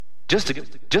Just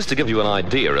to give you an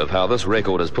idea of how this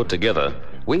record is put together,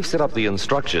 we've set up the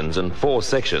instructions in 4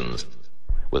 sections.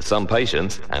 With some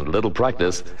patience and little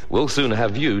practice, we'll soon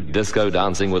have you disco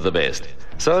dancing with the best.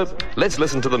 So, let's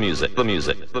listen to the music, the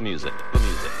music, the music, the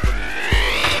music, the music.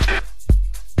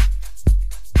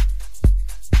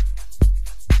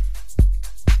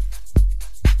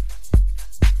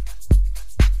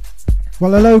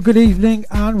 Well, hello, good evening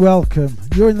and welcome.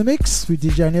 You're in the mix with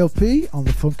DJ Neil P on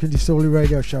the Funk and Disorderly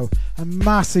Radio Show. A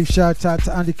massive shout out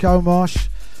to Andy Comarsh.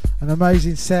 An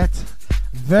amazing set.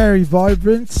 Very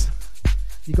vibrant.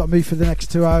 You got me for the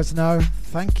next 2 hours now.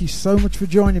 Thank you so much for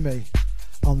joining me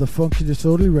on the Funk and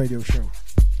Disorderly Radio Show.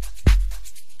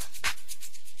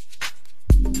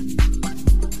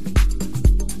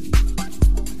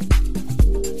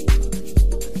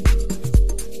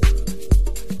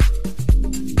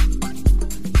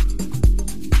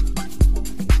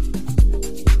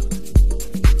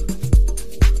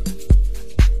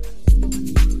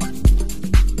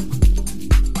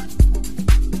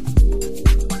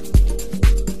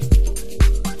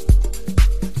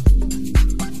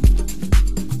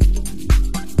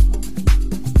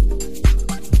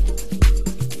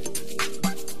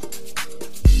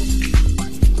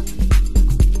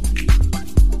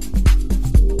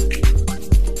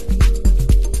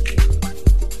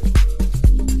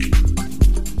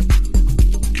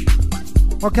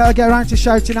 Okay, I'll get around to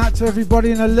shouting out to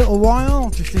everybody in a little while.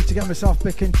 Just need to get myself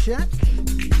back in check.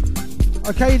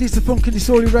 Okay, it is the Funk and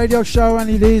Disorderly Radio Show and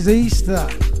it is Easter.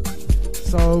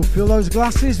 So fill those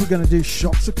glasses, we're going to do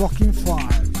shots o'clock in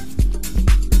 5.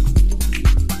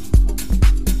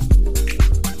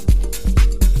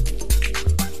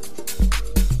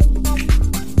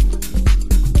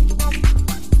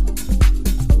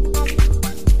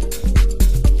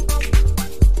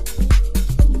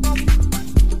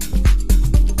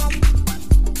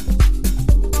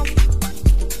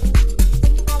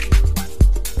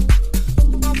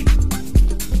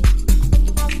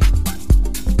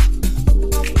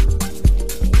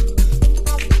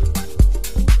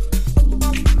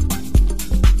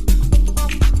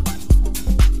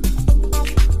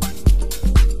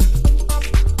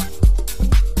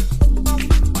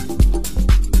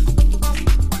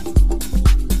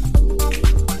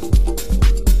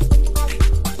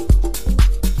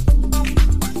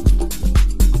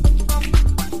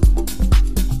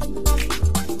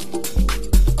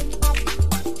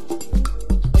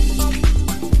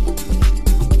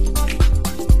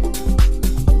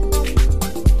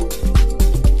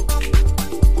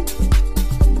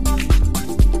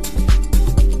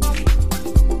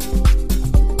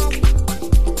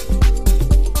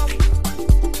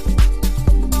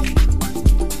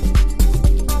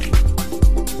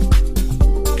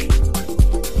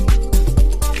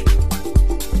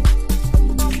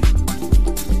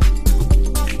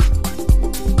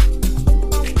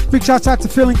 Big shout out to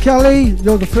Phil and Kelly,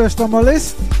 you're the first on my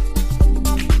list.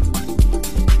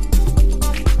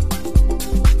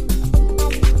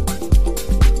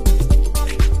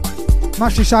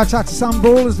 Massive shout out to Sam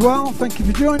Ball as well, thank you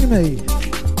for joining me.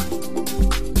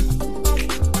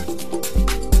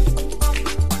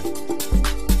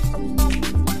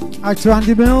 Out to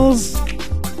Andy Mills.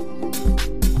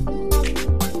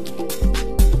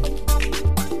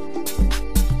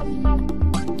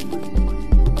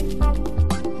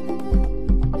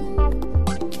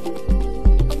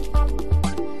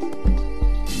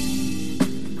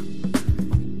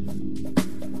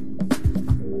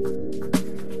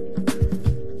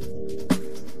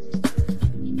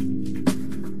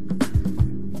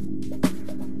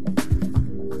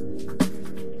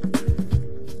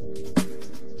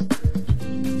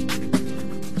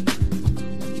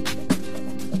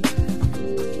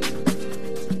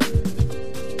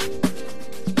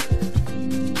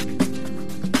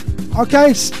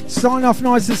 Okay, starting off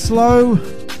nice and slow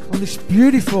on this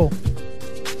beautiful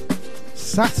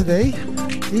Saturday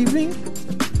evening.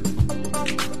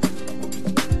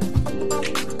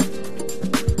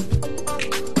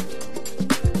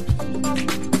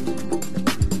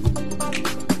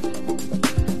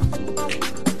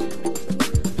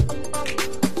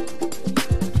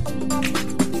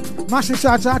 Massive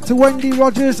shout out to Wendy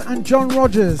Rogers and John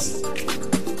Rogers.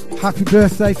 Happy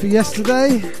birthday for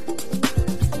yesterday.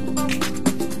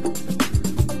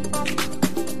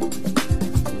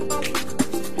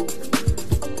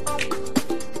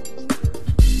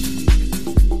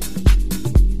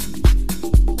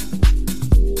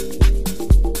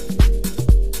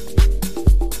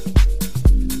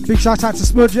 Big shout out to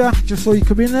Smudger, just saw you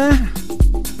come in there.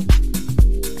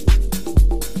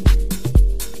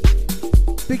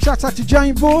 Big shout out to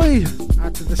Jane Boy,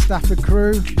 out to the Stafford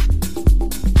crew.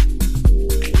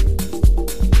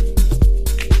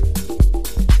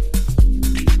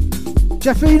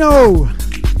 Jeffino,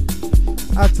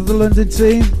 out to the London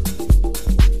team.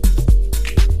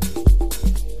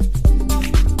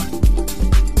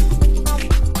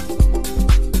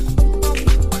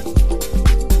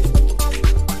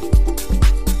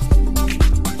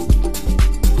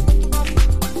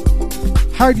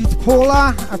 Howdy to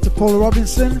Paula, out to Paula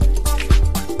Robinson.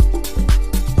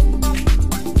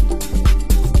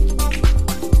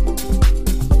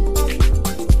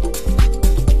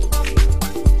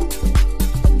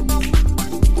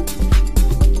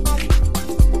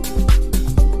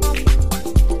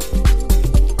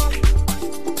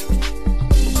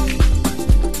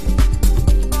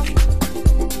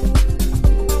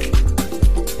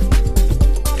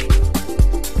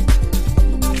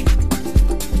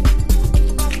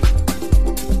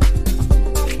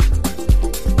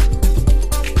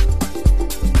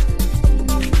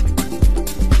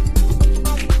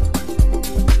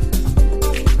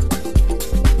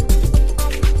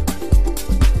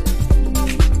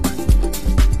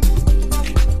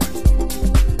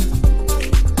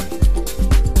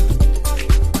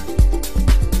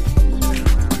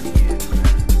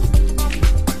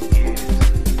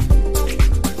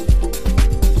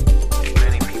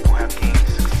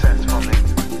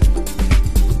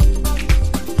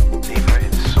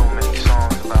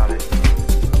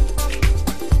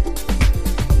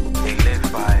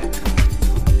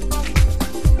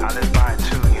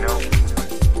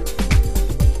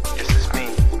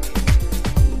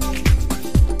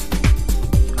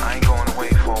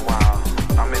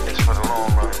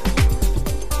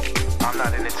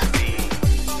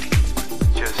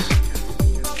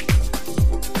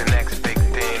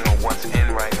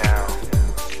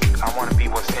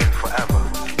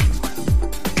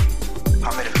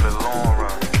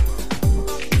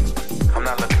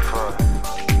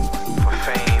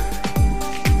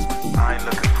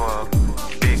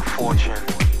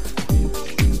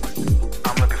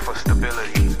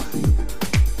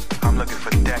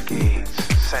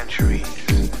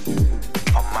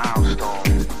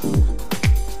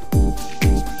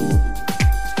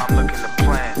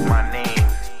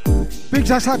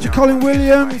 Shouts out to Colin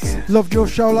Williams. Loved your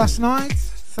show last night.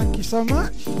 Thank you so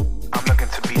much. I'm looking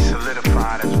to be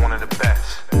solidified as one of the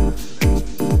best.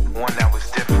 One that was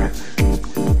different.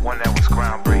 One that was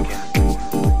groundbreaking.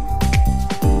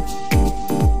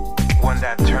 One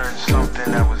that turned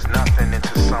something that was nothing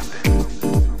into something.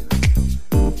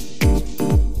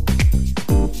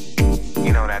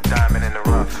 You know, that diamond in the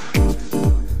rough.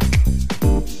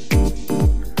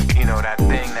 You know, that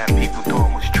thing that people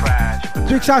thought was trash.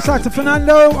 Big shout out to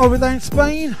Fernando over there in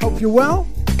Spain. Hope you're well.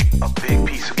 A big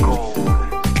piece of gold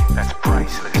that's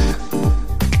priceless.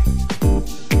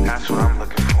 That's what I'm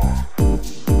looking for.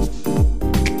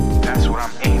 That's what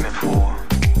I'm aiming for.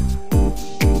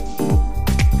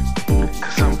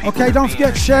 Okay, don't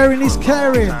forget sharing is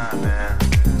caring.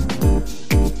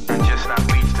 And just not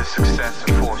reach the success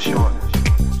and fall short.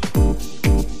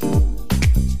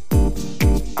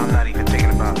 I'm not even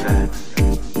thinking about that.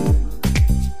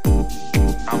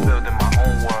 I'm building my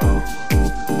own world.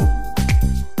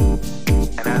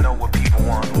 And I know what people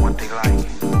want and what they like.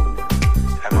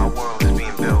 And my world is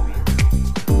being built.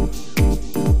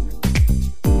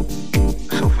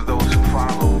 So for those who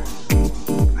follow,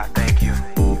 I thank you.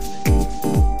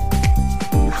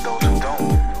 For those who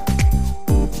don't,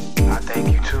 I thank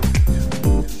you too.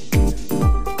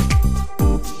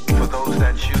 For those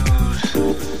that choose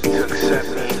to accept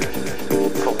me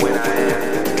for when I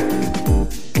am,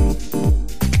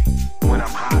 when I'm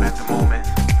hot at the moment,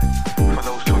 for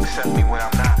those who accept me when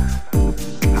I'm not,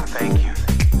 I thank you.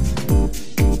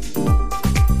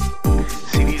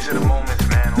 See, these are the moments,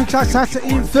 man. Big shout out to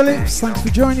Ian Phillips. Thanks for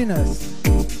joining us.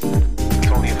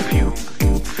 There's only a few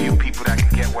people that can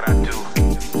get what I do,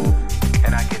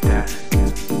 and I get that,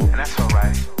 and that's all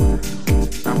right.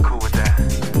 I'm cool with that.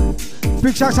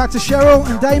 Big shout out to Cheryl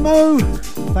and Damo.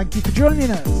 Thank you for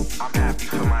joining us. I'm happy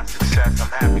for my success. I'm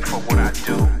happy for what I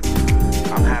do.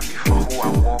 I'm happy for who I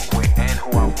walk with and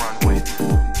who I run with.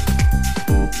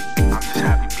 I'm just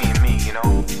happy being me, you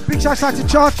know. Big shout out to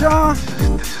Cha Cha.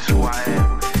 This is who I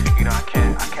am. You know, I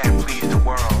can't please the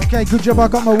world. Okay, good job. I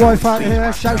got my wife out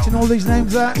here shouting all these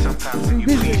names out. Sometimes when you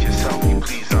please yourself, you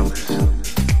please others. And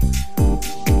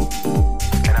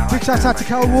I Big like shout that out to right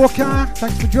Carl there. Walker.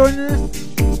 Thanks for joining us.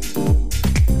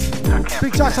 I can't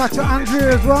Big shout out to pretend be Andrea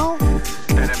this as well.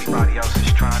 thing that everybody else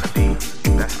is trying to be.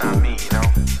 That's not me, you know.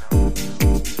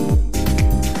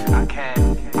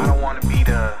 I don't want to be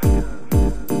the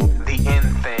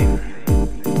end thing.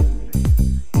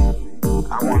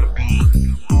 I want to be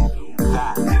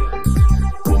that.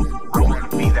 I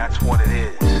want to be that's what it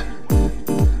is.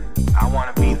 I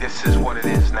want to be this is what it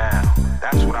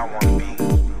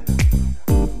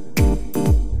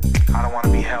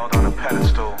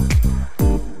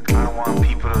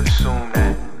assume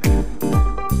that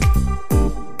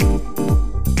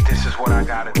this is what I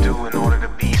gotta do in order to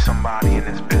be somebody in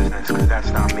this business, because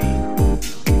that's not me.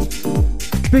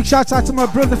 Big shout out to my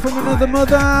brother from another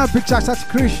mother. Big shout out to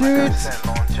Chris Hughes.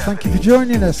 Thank you for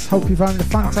joining us. Hope you're having a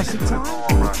fantastic time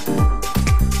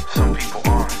Some people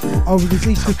aren't. over this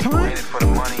Easter Some people time. in it for the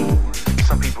money.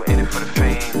 Some people in it for the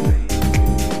fame.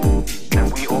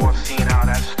 And we all seen how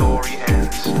that story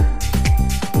ends.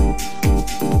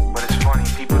 But it's funny,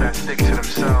 people that stick to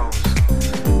themselves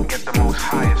get the most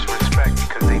highest respect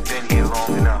because they've been here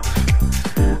long enough.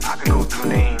 I could go through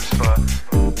names, but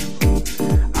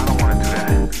I don't want to do that.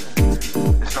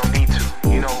 There's no need to.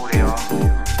 You know who they are.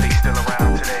 They still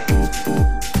around today.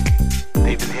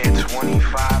 They've been here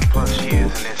 25 plus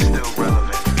years and they're still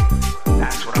relevant.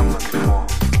 That's what I'm looking for.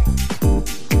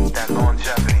 That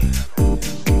longevity.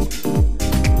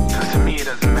 Because to me it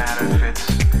doesn't matter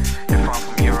if I'm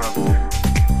from Europe,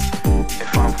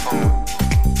 if I'm from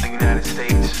the United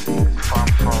States, if I'm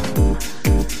from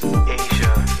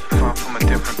Asia, if I'm from a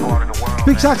different part of the world.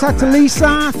 Big shout out to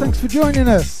Lisa. Thanks for joining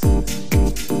us. I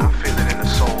feel it in the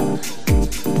soul.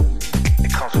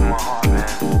 It comes from my heart, man.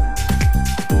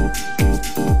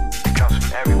 It comes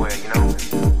from everywhere, you know.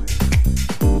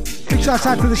 Big shout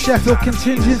out to the Sheffield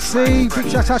Contingency. Big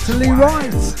shout out to Lee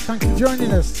Wright. Thanks for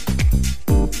joining us.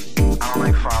 I don't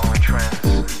like following trends.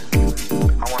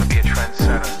 I want to be a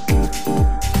trendsetter.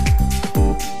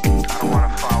 I don't want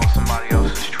to follow somebody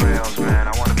else's trails, man.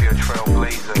 I want to be a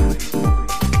trailblazer.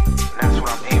 And that's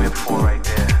what I'm aiming for right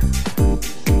there.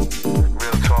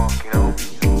 Real talk, you know.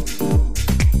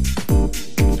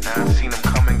 And I've seen them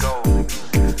come and go.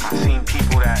 I've seen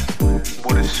people that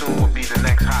would assume would be the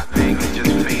next hot thing and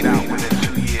just fade out within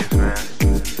 2 years, man.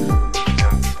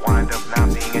 And wind up not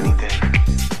being anything.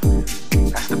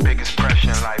 That's the biggest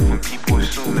pressure in life, when people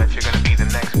assume that you're gonna be the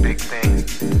next big thing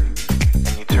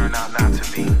and you turn out not to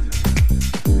be.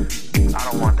 I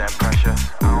don't want that pressure.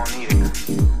 I don't need it.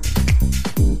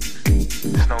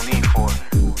 There's no need for it.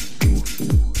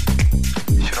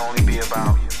 It should only be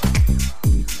about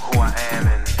who I am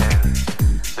and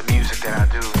the music that I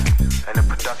do and the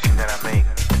production that I make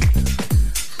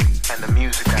and the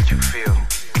music that you feel.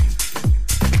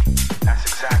 That's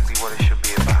exactly what it should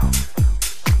be about.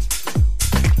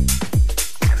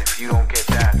 And if you don't get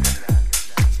that, then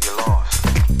you're lost.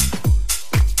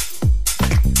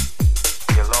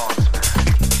 You're lost, man.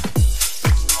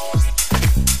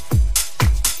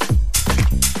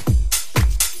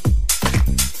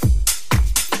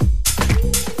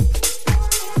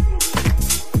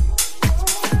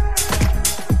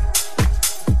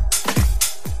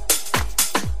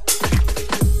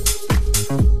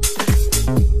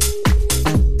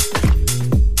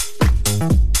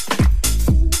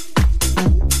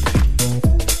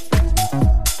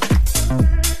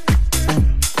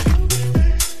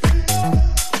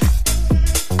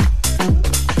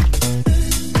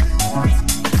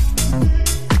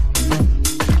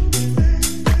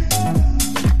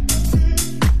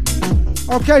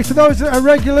 Okay, for those that are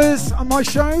regulars on my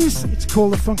shows, it's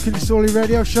called the Funky Disorderly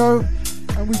Radio Show,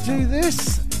 and we do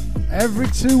this every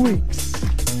 2 weeks.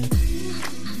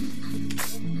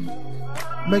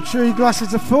 Make sure your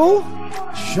glasses are full.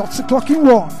 Shots o'clock in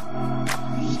 1.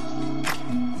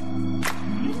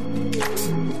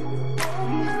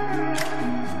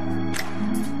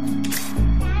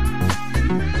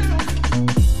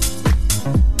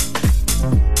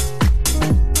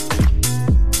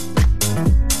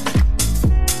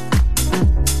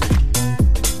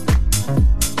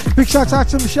 Big shout out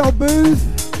to Michelle Booth.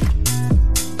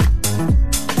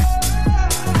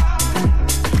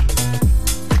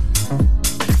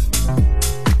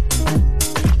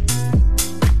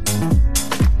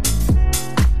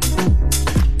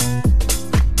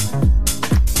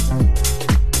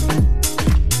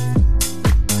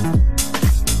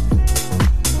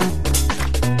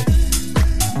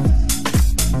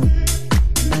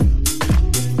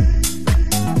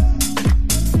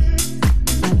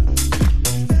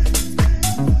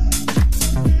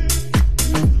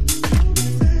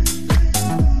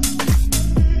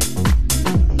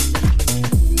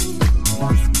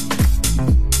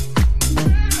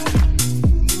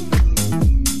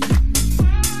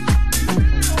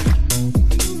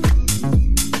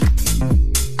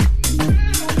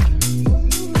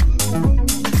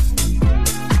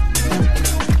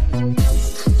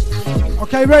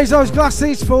 Okay, raise those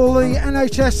glasses for all the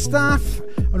NHS staff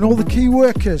and all the key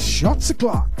workers. Shots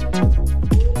o'clock.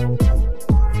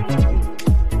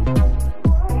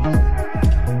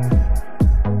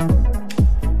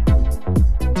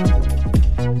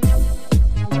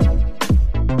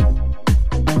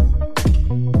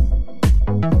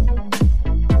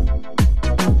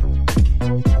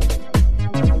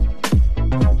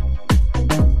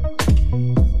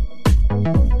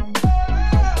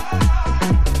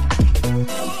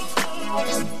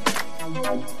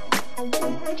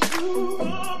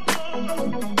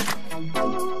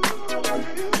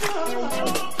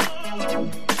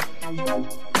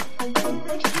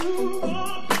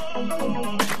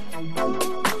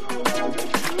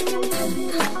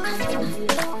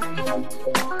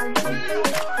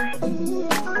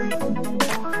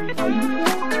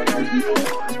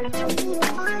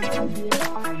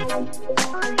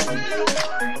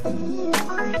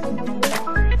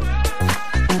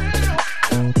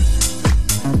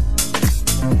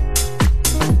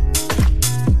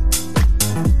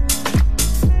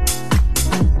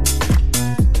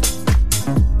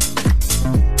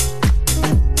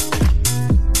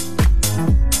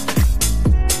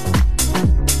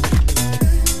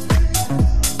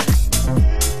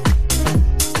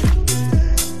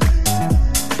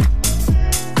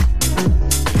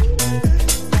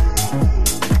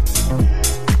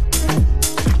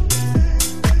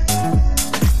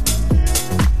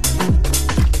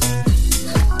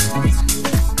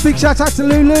 Big shout out to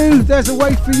Lulu, there's a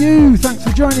way for you, thanks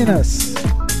for joining us.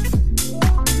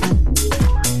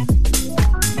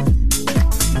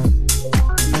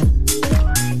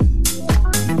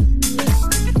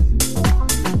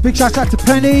 Big shout out to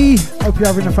Penny, hope you're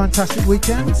having a fantastic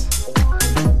weekend.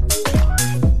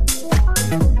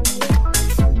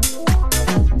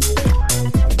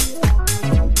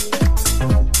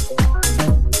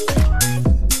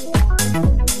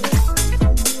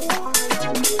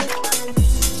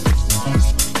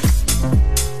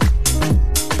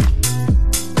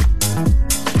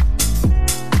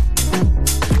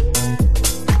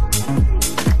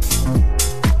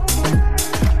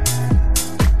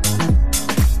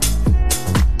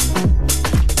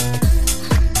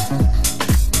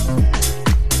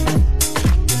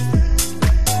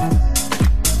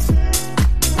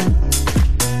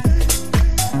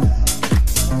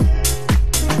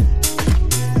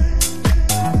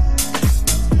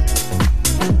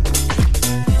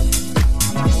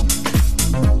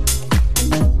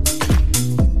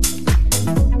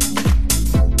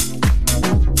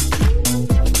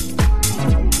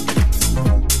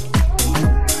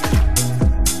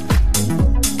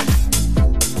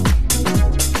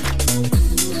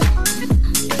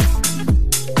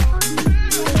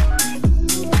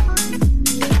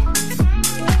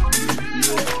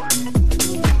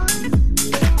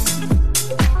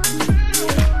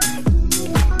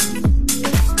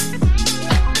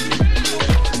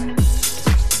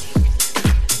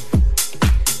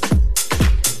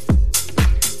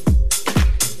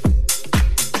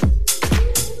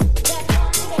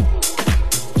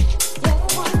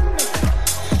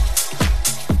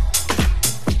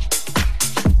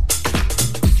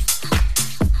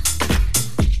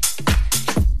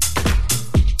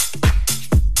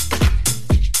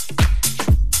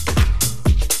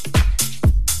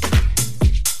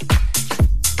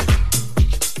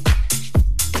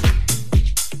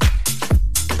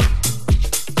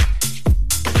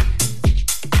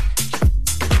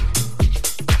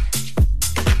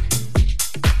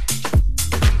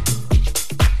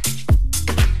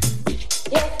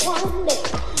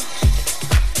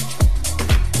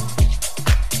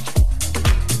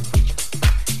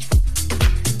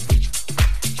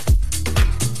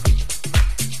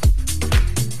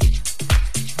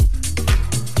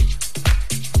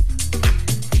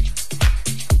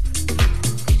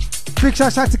 Big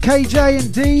shout out to KJ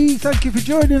and D, thank you for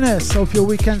joining us. Hope your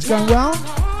weekend's going well.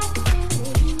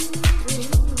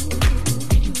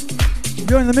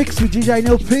 You're in the mix with DJ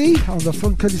Neil P on the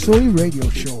Funkadisori Radio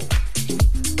Show.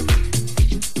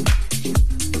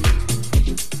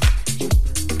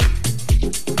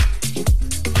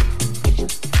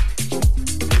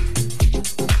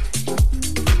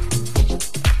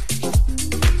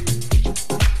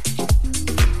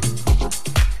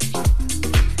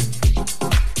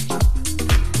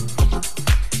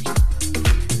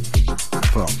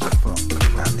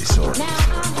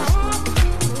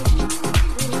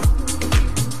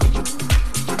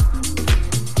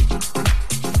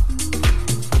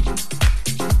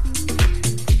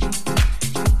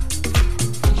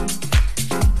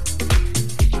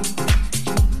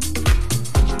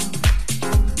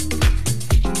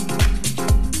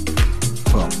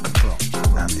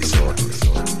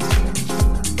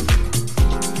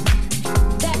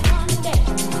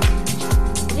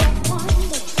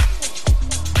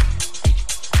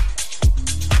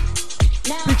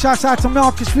 Shout out to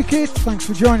Marcus Wickett, thanks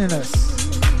for joining us.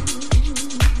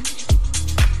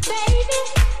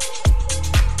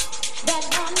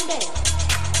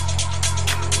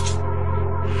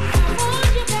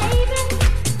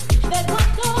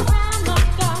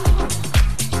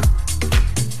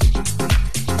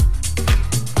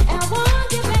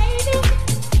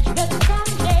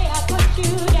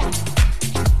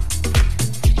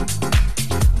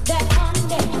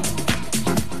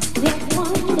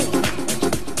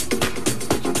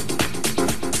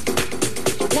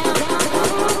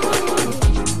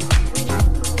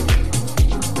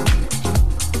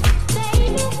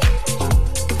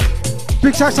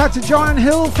 Big shout out to Giant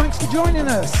Hill, thanks for joining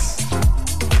us.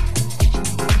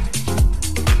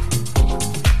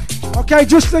 Okay,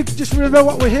 just remember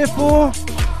what we're here for.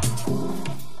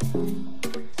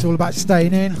 It's all about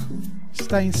staying in,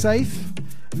 staying safe,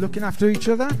 looking after each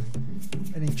other,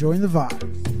 and enjoying the vibe.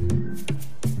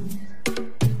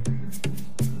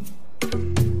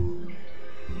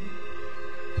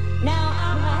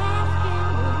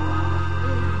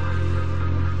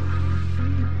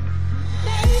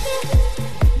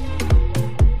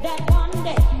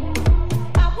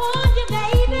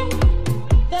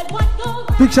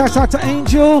 Big shout out to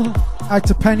Angel, out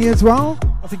to Penny as well.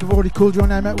 I think I've already called your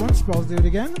name out once, but I'll do it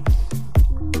again.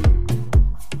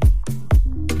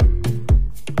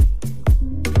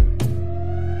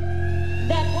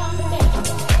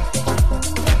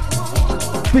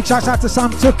 Big shout out to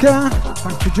Sam Tucker,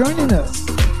 thanks for joining us.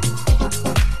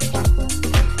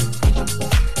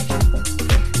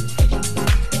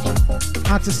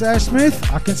 Out to Sarah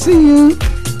Smith, I can see you.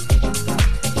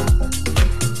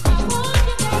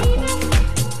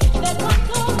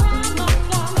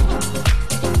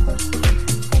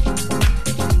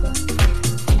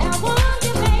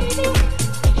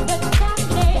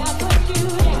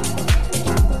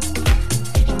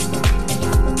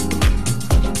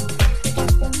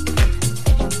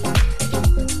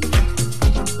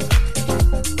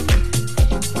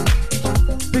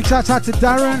 Shout out to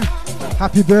Darren,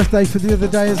 happy birthday for the other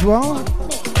day as well.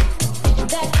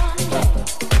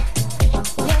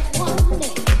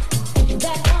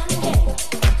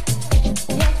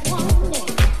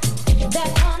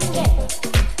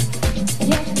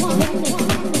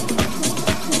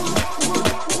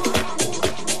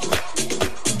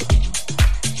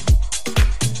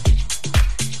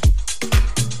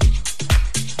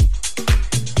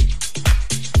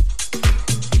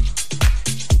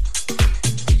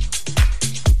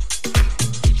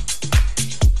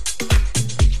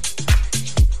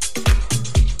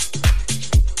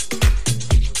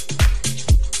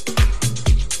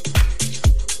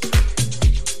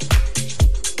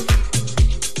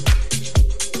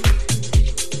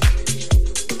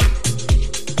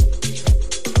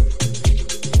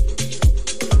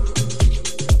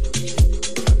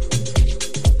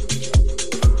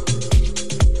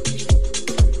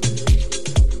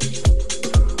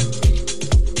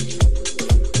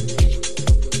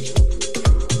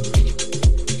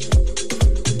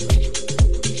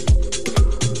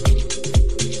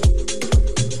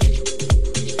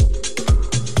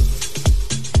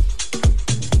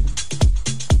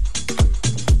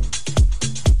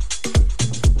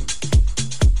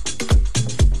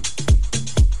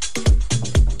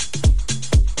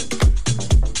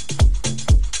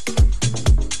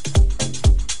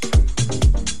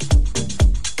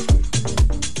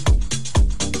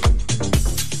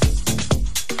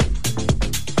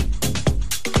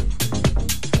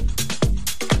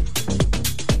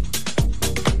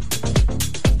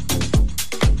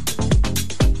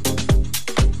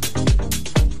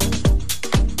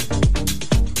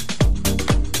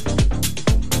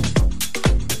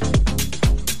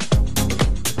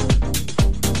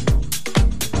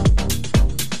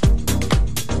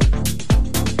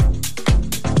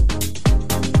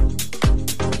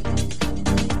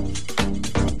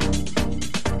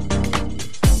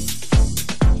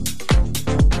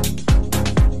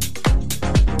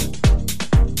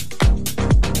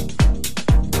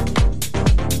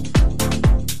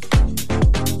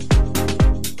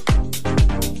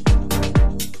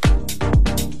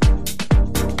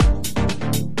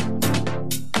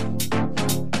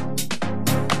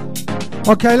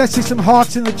 Okay, let's see some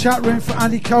hearts in the chat room for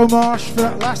Andy Comarsh for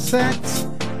that last set.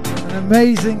 An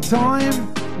amazing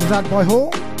time. Was that by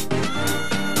Hall?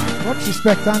 Much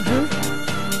respect, Andrew.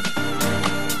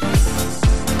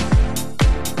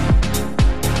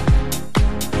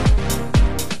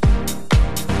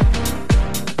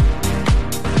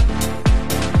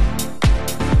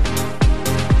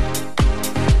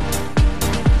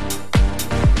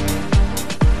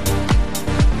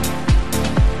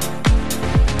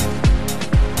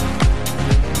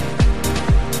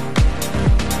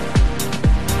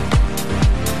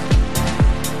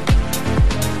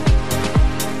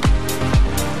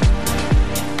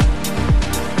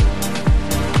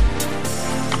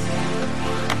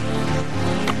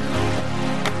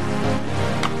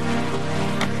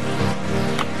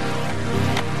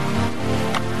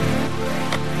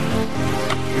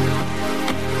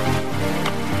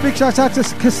 Big shout out to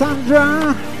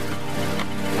Cassandra.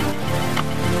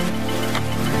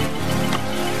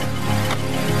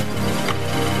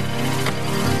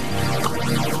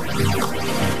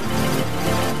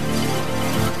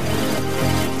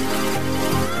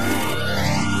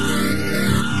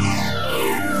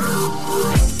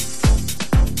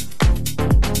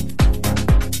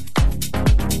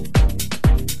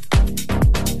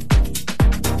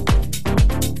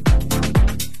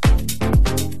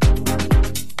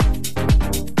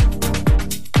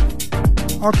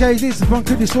 Okay, this is the Funk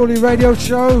and Disorderly Radio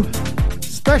Show.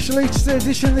 Special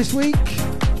edition this week.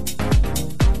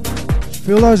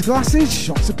 Fill those glasses,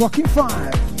 shots o'clock in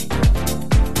 5.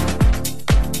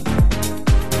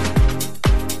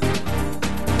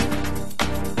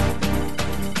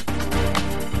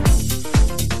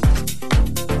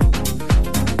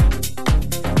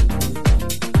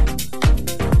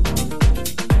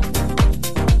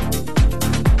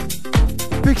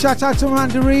 Big shout out to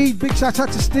Amanda Reed, big shout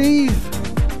out to Steve.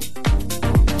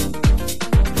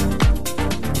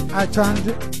 Out to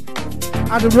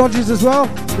Adam Rogers as well,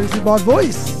 losing my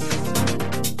voice.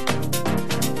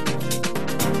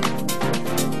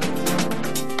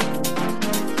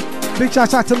 Big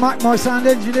shout out to Mac, my sound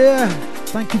engineer.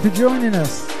 Thank you for joining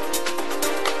us.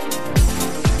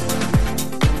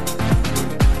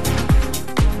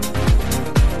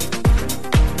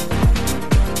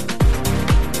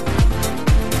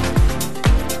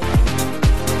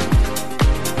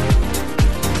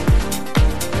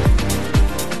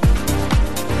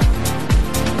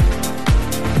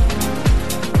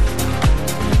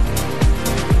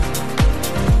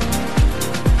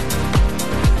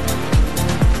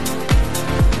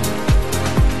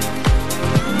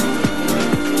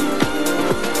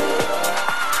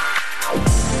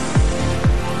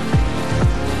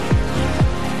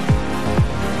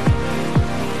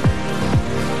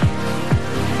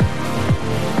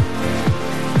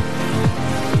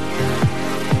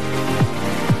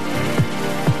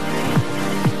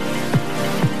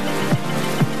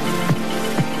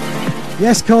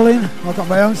 Yes, Colin, I've got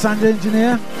my own sound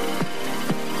engineer.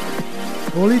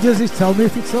 All he does is tell me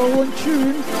if it's all on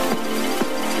tune.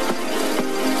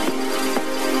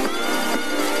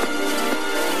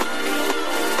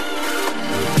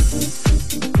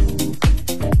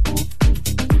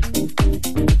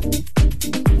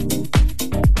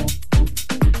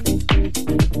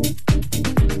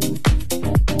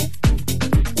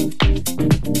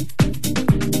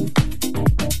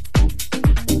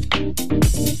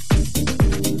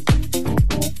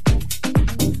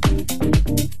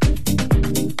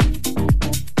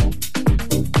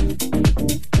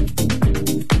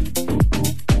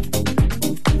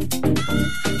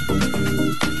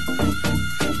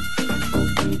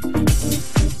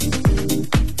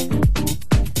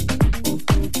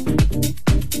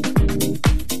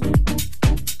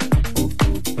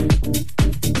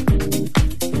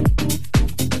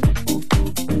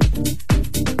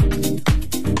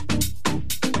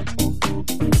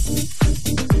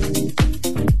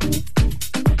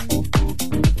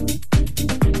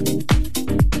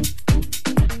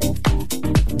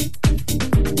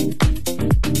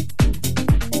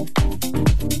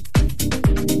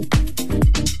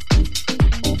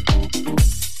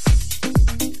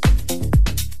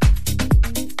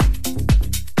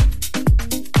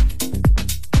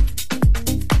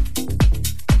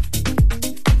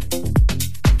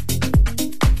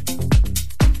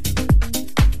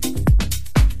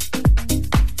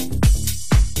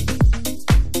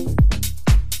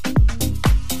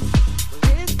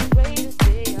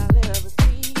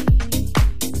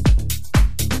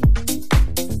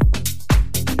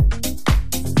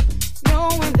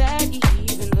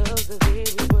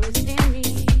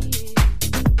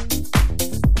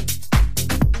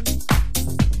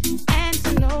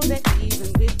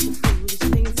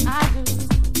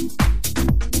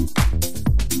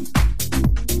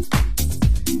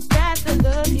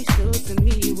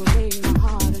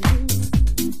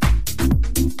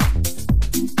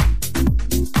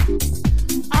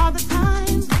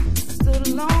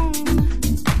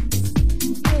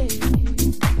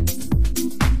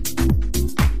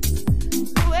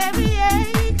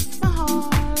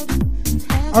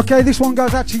 Okay, this one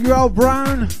goes out to Earl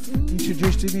Brown.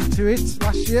 Introduced me to it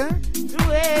last year.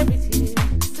 Through every tear,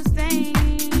 sustain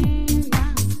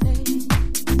my faith.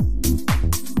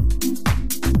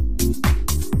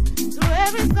 Through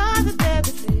every scar that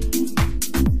ever fades,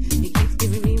 he keeps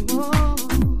giving me more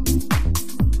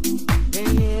than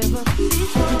ever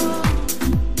before.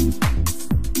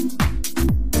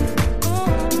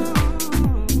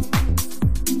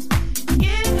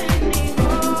 Giving me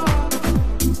more.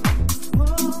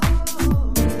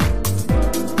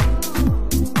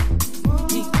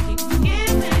 He keeps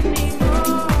giving me more.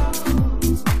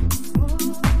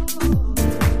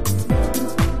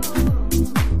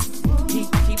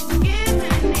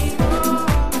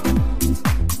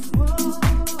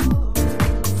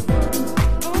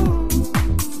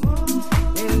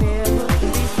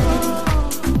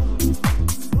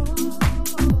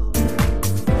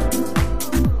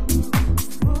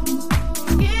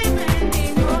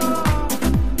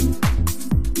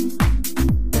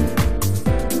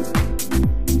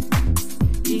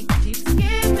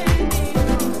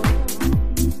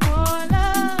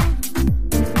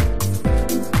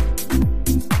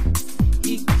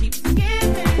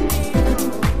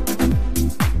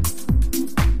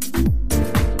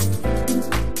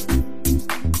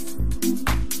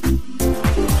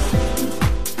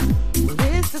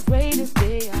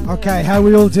 Okay, how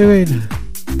we all doing?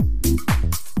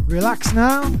 Relax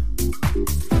now.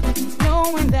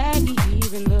 Knowing that he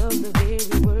even loves the very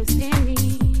worst in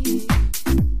me.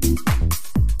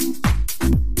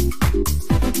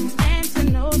 And to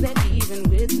know that even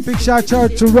with Big shout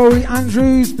out to Rolly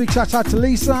Andrews. Big shout out to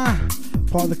Lisa,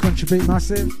 part of the Country Beat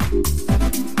Massive.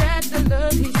 that the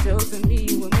love he shows to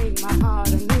me will make my heart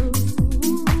anew.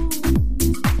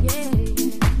 Yeah.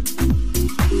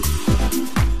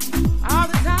 All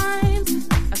the times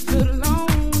I stood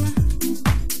alone.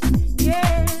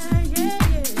 Yeah, yeah,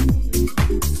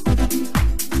 yeah.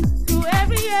 Through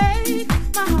every ache,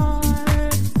 my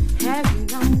heart has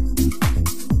known.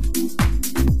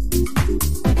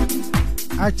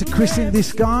 Out to Chris in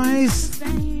Disguise.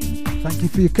 Thank you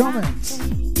for your comments.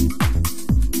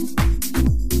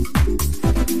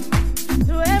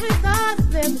 Through every thought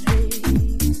there's a trace.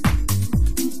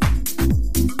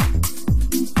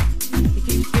 He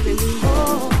keeps giving me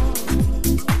more.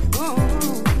 Oh.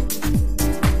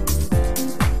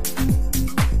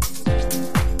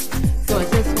 So I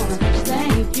just wanna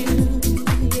thank you,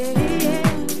 yeah, yeah.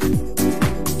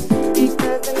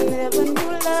 Because I never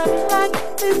knew love like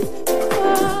this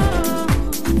before.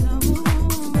 No.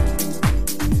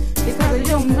 Because of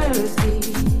your mercy,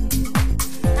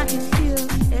 I can feel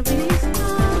every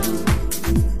scar.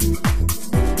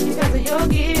 Because of your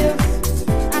gifts,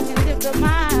 I can lift up my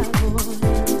voice.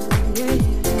 Yeah.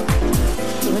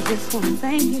 So I just want to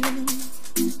thank you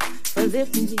for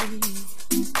lifting me,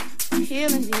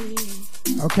 healing me.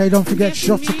 Okay, don't forget,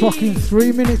 shots o'clock in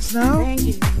 3 minutes now. Thank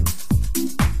you.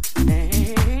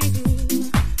 Thank you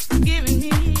for giving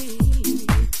me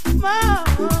more.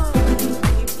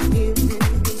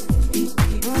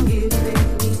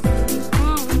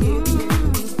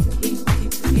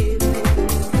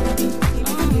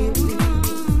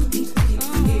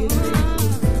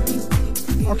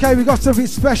 Okay, we got something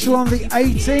special on the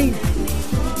 18th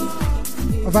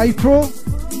of April.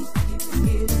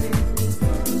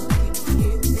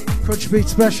 Country Beat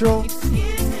special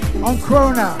on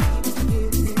Corona.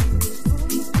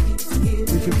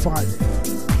 We can find it.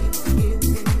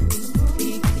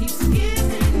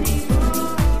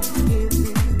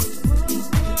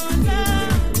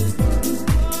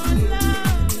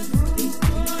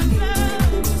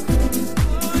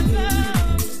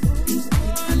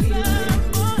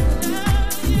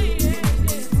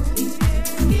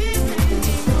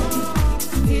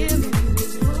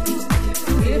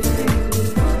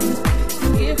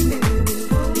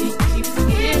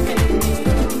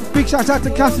 Shout out to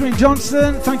Catherine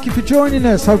Johnson. Thank you for joining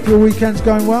us. Hope your weekend's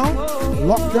going well.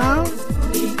 Lockdown.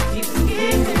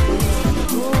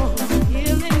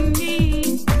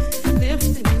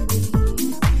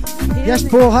 Yes,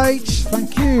 Paul H.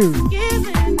 Thank you.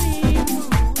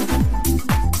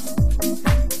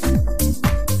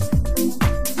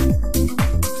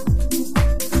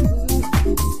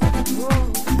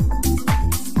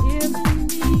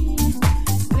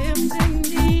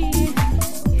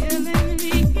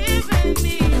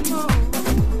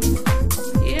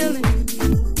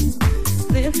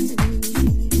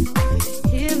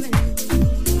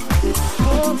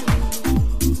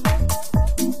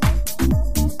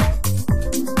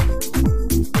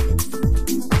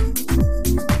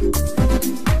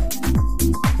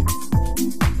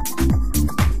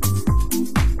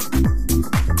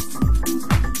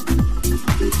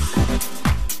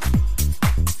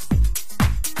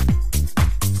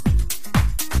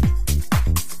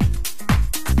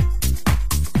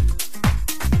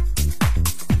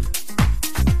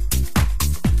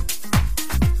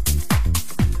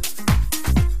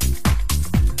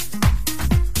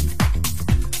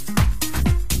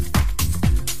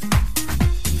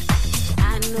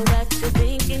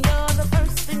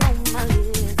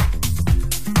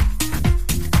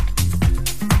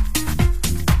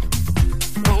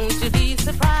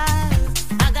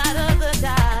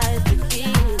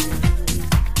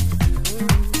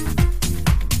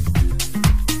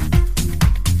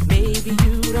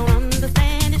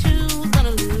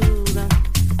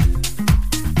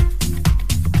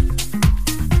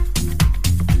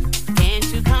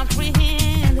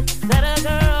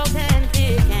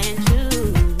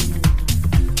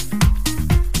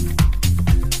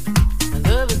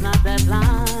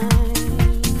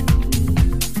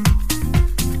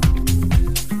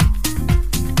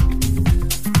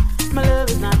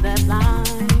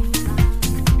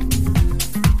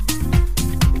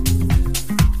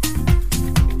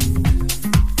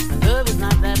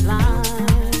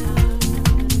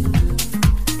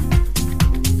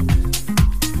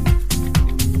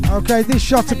 Okay, this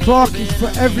shot o'clock is for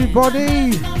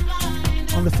everybody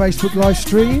on the Facebook live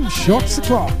stream. Shots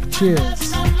o'clock.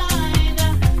 Cheers.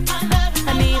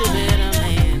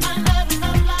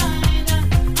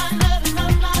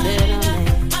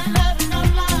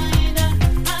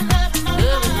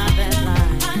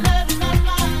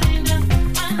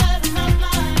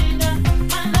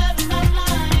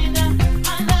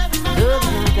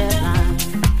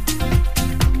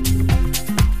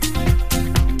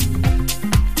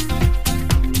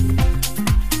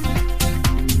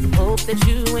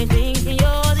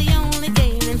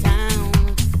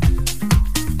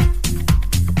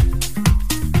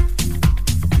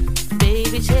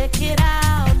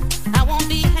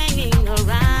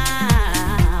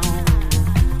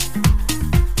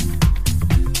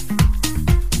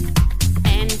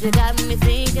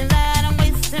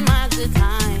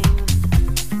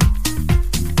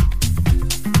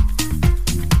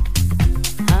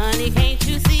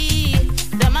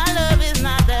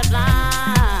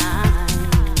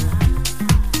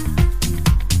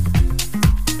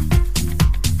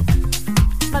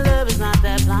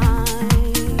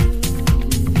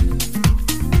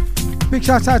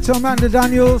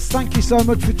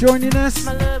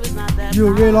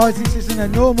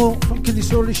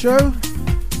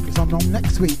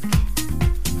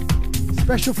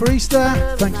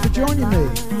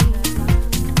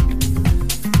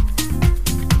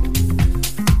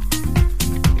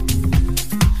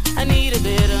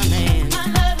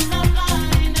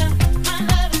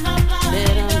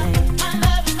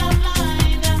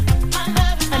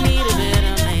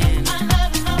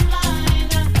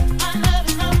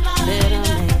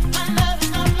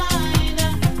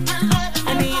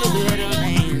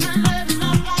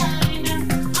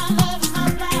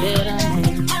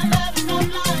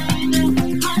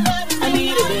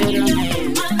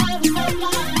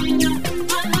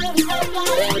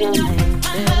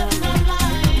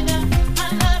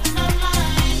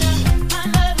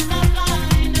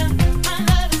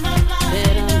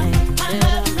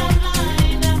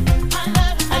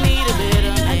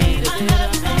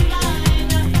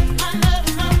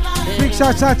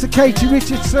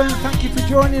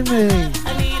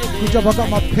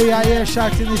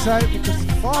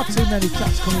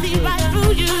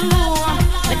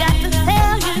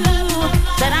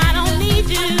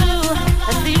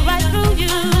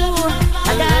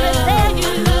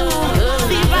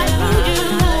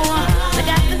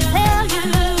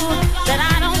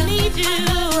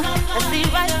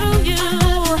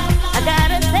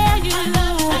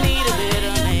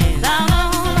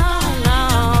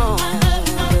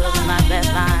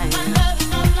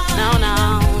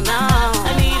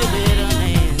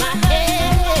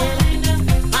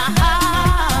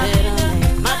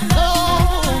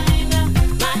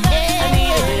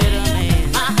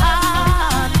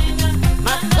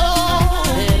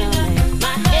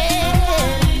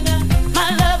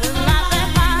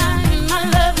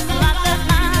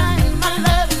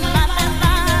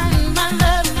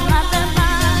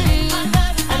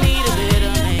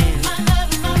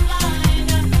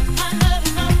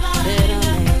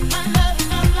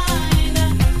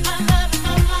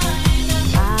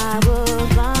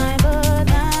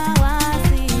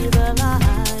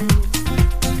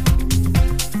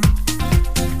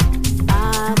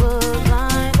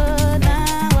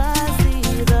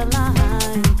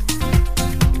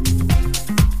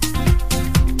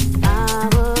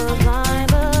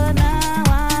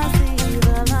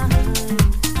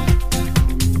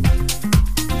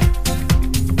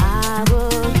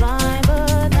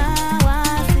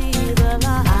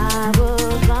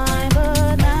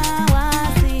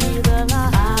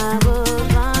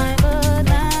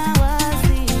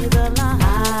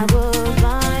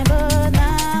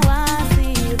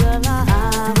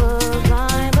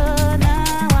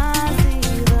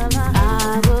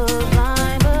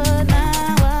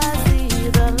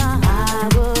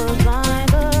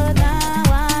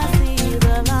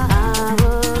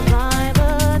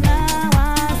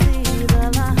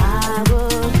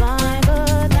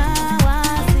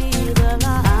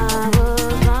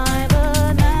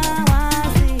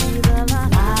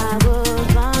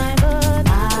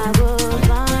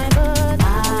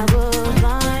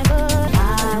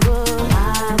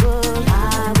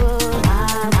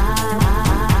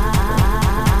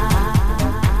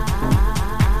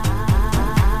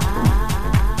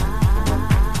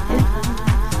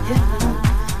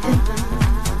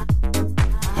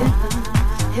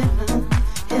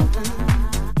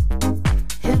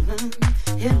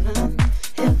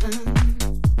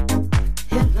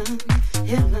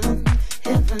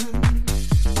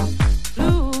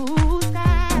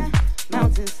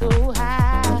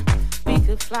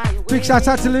 Big shout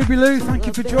out to Luby Lou, thank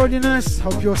you for joining us.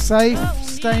 Hope you're safe,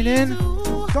 staying in.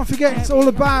 Don't forget, it's all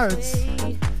about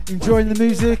enjoying the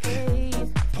music,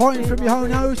 pointing from your own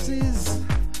houses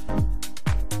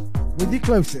with your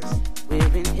closest. We're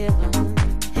in heaven,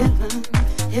 heaven,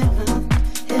 heaven,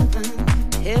 heaven,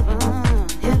 heaven,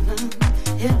 heaven,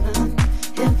 heaven,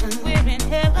 heaven. We're in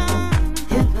heaven,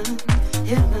 heaven,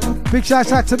 heaven. Big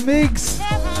shout out to Migs.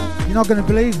 You're not going to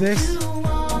believe this.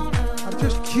 I've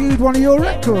just queued one of your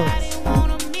records.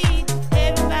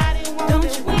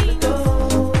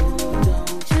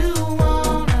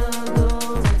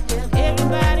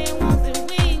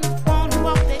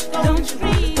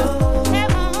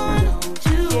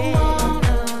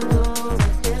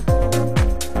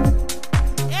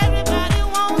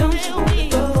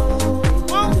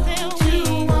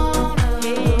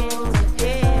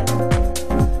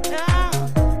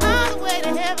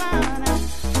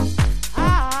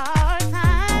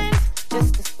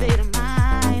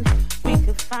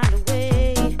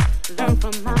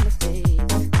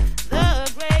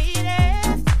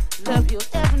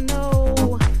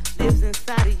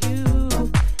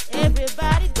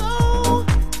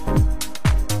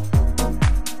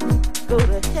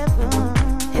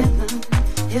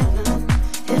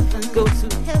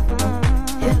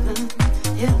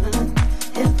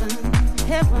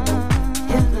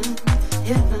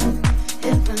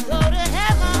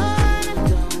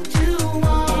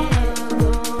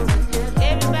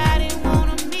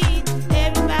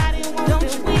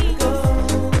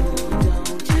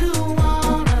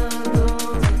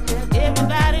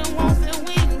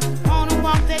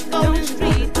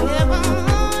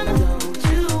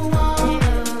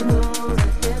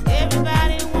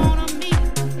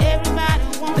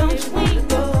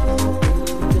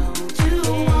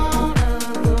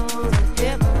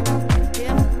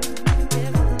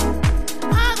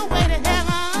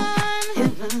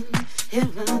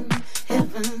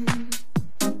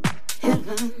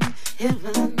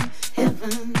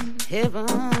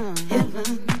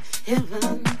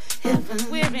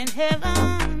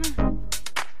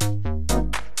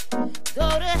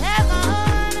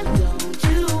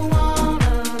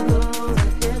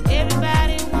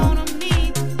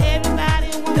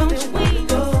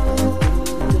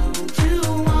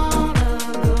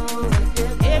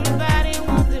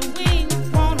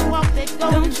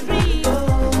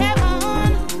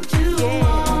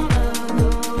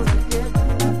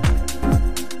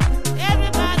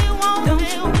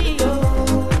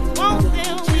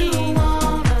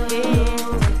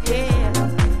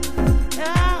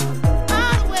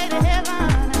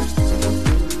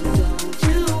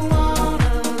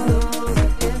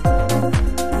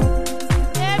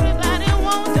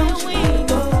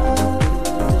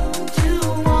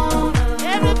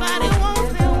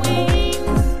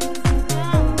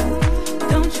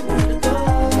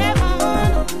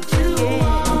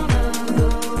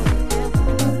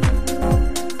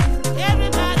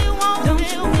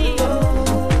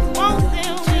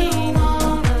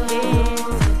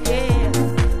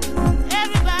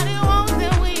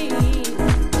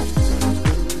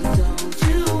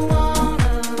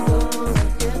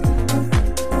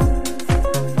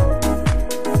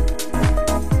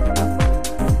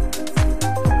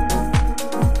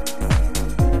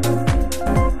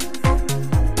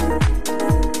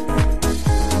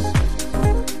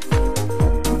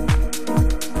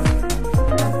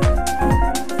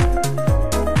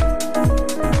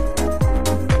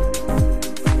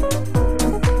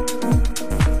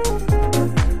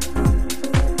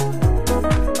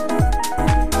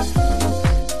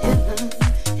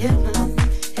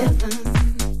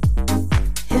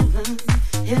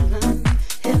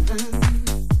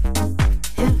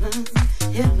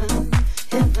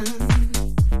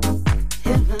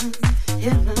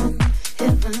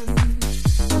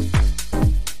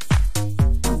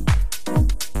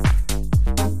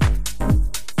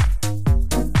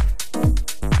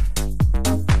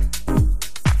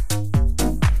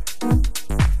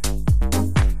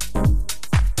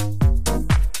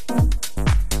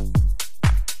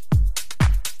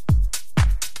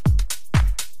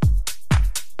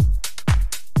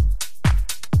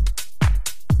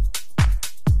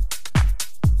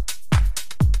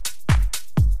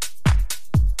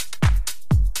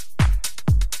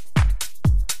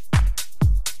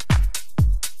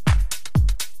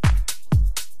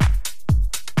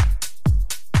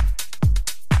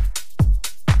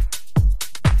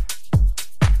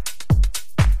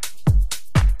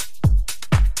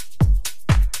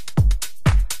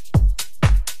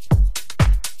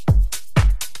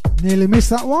 Nearly missed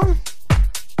that one.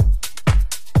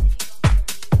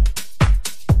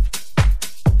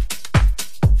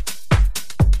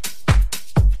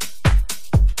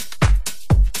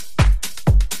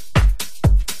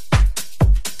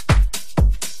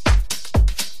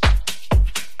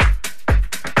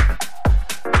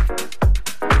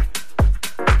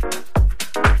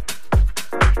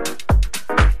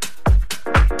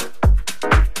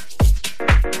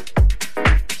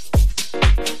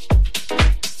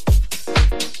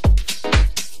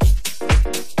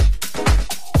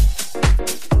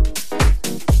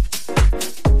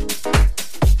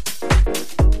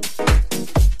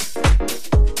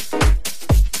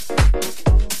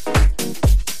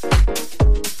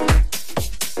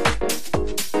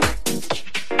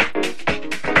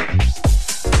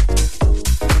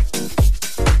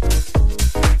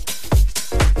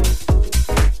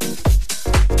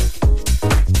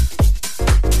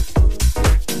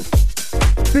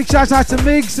 Big shout out to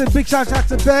Migs and big shout out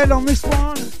to Ben on this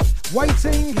one.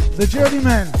 Waiting, the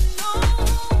Journeyman.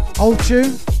 Old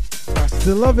tune, I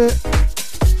still love it.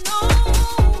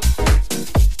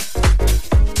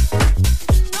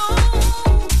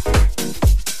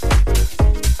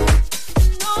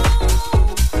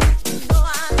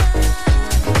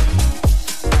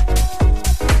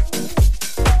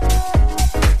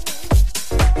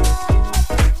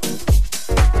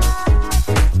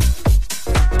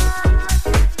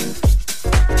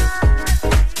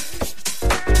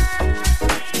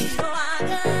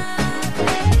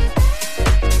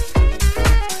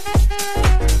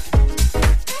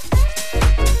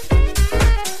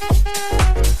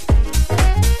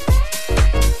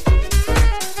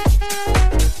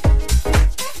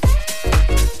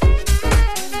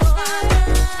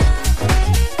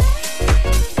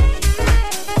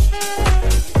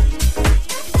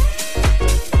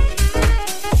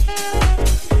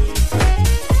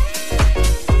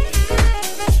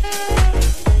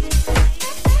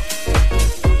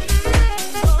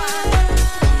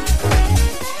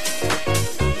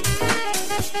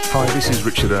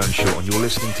 Earnshaw, and you're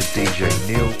listening to DJ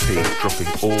Neil P, dropping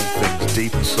all things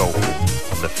deep and soulful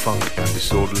on the Funk and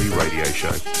Disorderly radio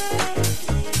show.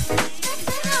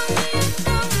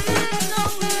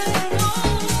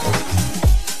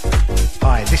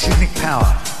 Hi, this is Nick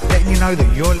Power, letting you know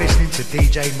that you're listening to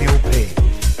DJ Neil P,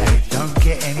 and it don't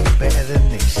get any better than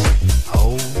this.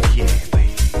 Oh yeah,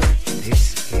 baby.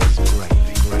 This is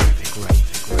gravy, gravy, gravy,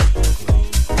 gravy, gravy.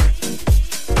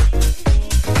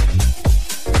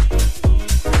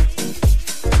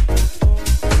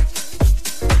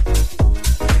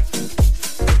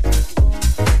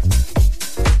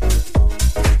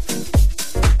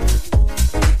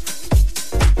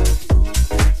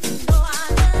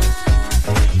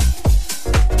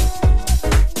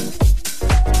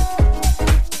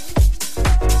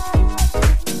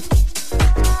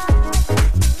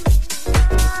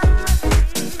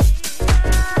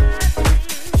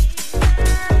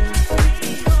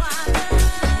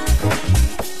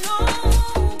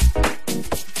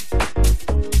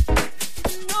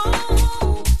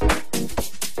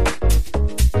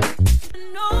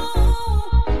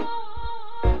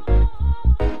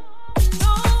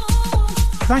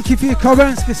 Thank you for your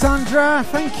comments, Cassandra.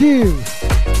 Thank you.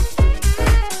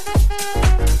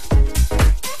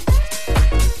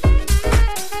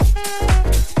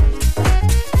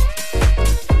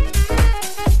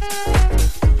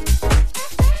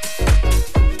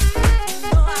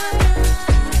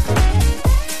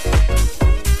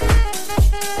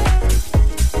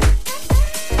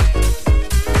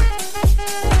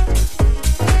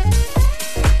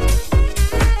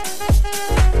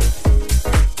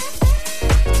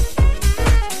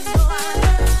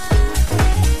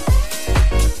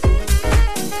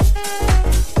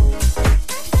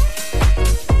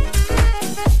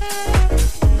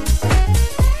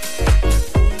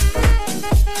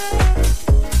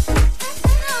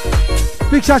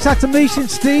 Big shout out to Mish and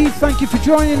Steve, thank you for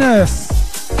joining us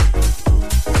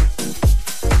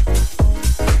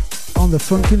on the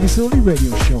Funk and Disorderly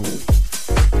radio show.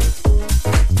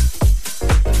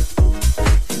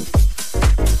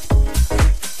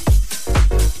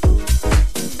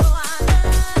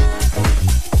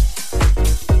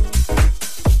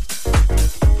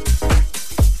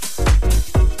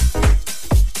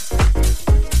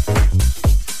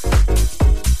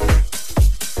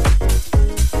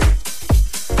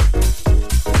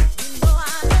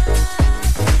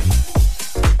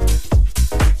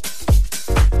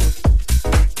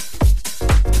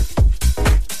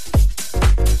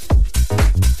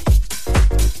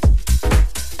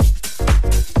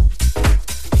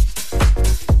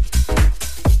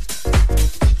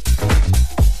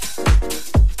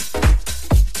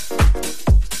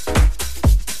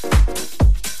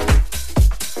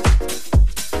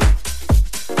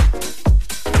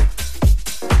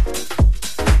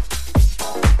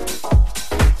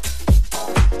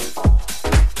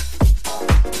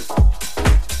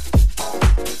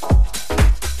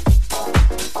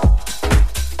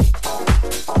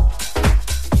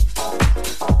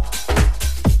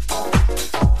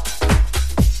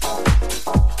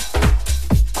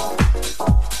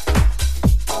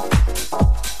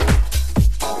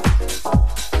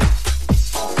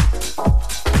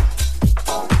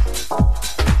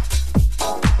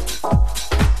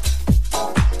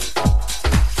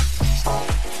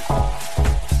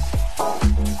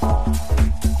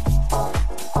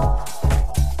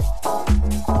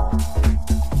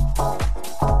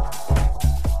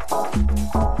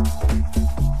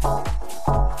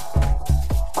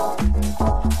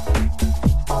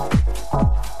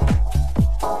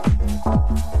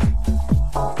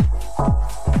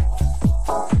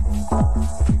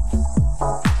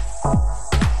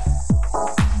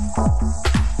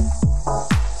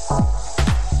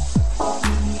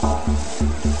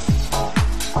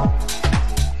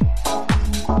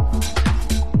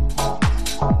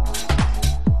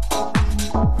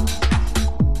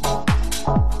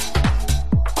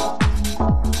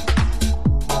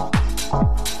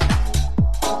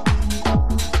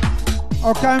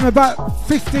 Okay, I'm about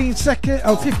 15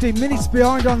 minutes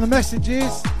behind on the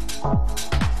messages.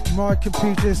 My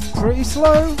computer's pretty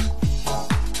slow.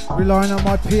 Relying on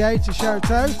my PA to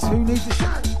shout out who needs a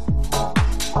shout.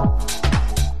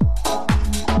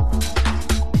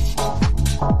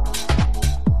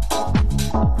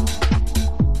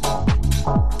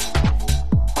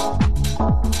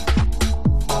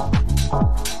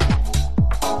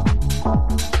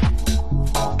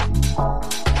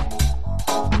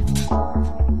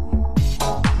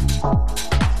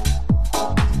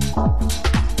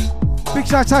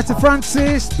 Shout out to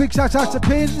Francis, big shout out to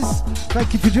Pins.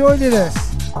 Thank you for joining us.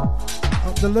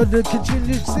 Up the London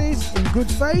contingencies in good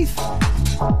faith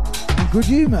and good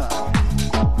humour.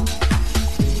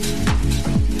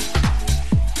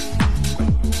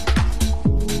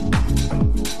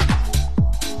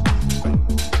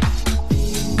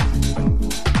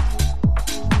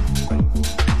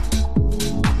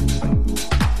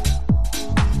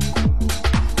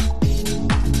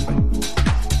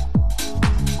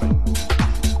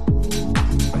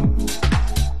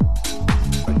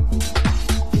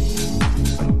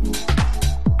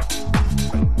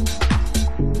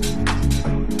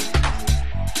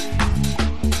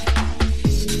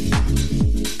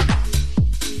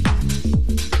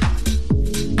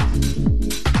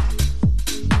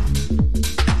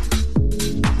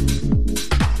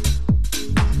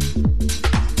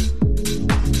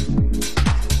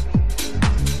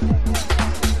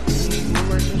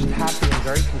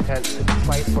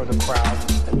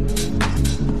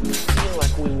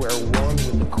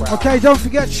 Okay, don't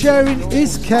forget sharing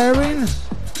is caring.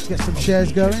 Let's get some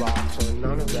shares going.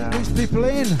 Brings people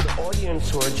in. The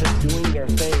audience were just doing their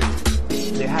thing.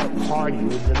 They had a party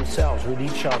with themselves, with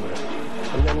each other.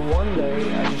 And then one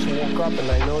day, I just woke up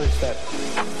and I noticed that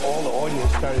all the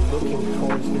audience started looking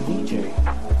towards the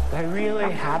DJ. That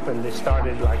really happened. They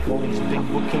started like all these big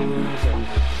bookings and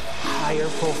higher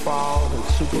profiles and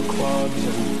super clubs.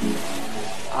 And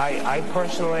I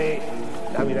personally,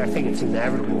 I think it's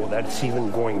inevitable that it's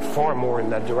even going far more in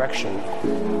that direction.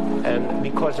 And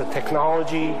because of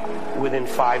technology, within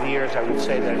 5 years, I would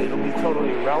say that it'll be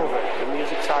totally irrelevant. The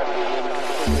music side will be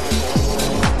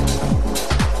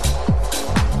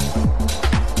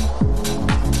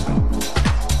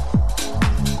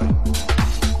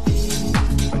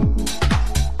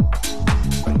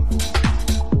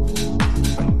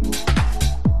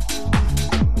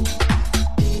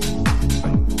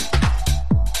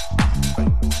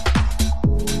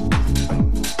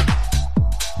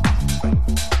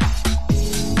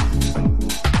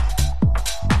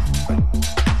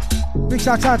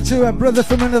shout out to a brother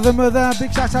from another mother.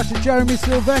 Big shout out to Jeremy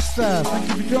Sylvester. Thank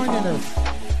you for joining us.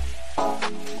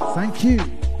 Thank you.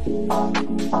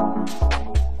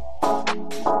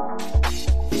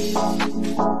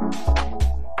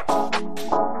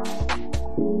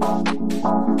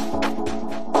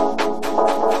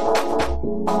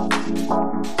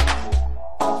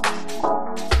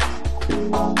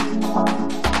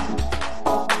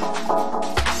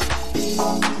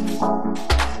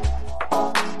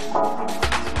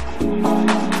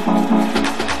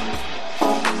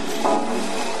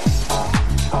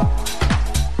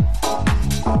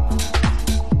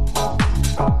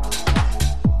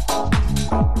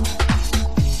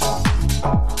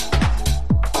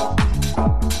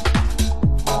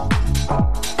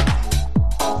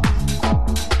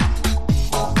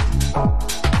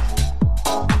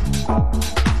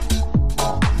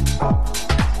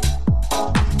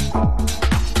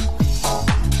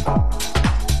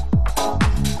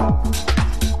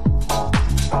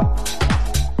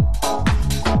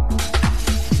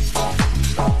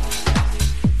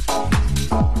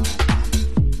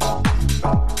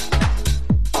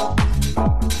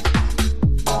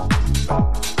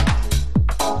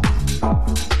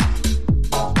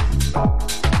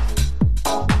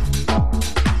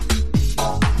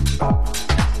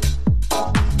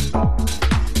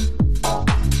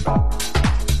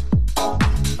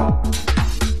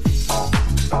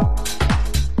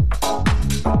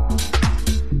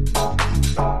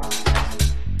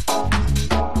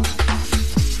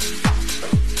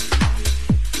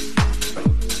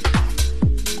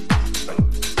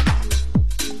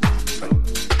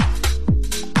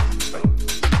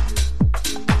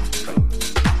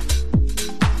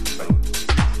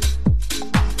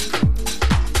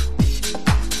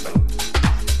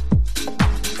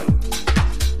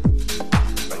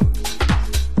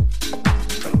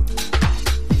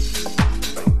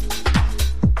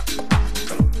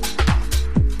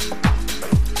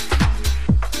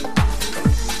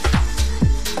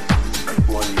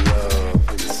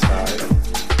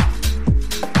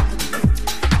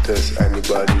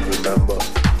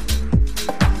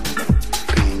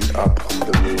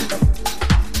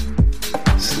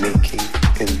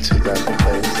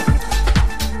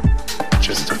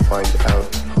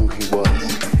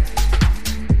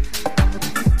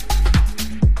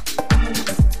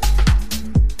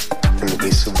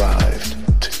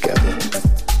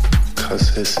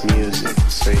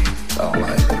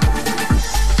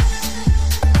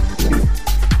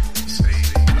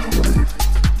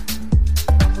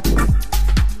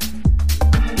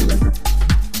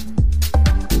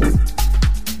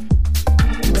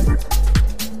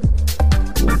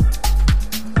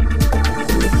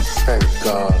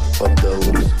 for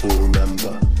those who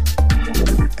remember.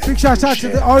 Big shout out to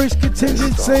the Irish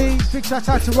contingency. Big shout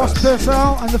out to Ross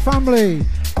Purcell and the family.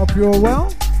 Hope you're all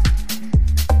well.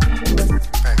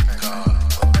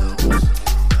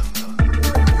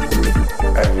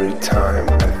 Every time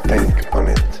I think on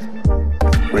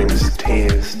it, brings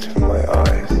tears to my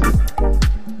eyes,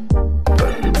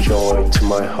 but joy to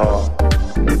my heart.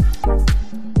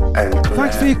 And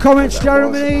thanks for your comments,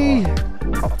 Jeremy.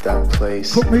 Of that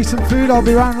place. Cook me some food, I'll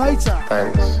be around later.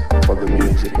 Thanks for the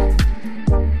music.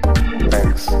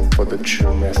 Thanks for the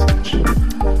true message.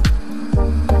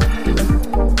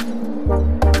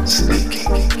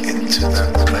 Sneaking into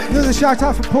that place. Another shout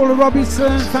out for Paula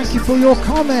Robinson. Thank you for your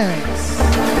comments.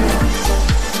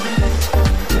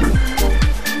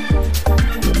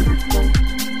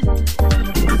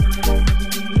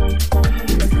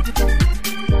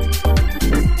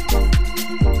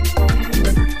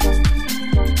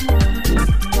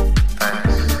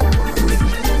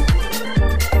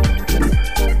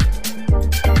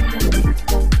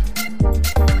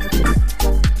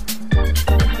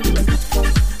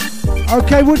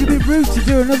 Okay, would it be rude to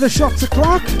do another Shots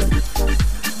O'Clock?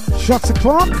 Shots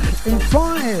O'Clock in 5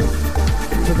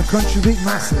 for the Country Beat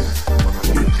Massive.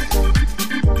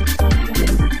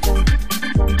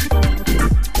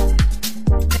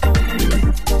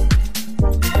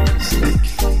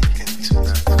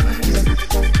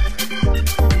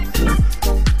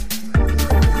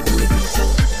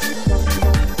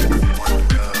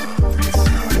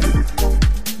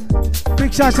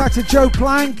 Big shout out to Joe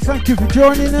Plank, thank you for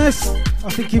joining us. I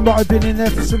think you might have been in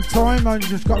there for some time, I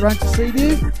just got around to seeing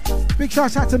you. Big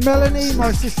shout out to Melanie,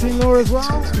 my sister-in-law as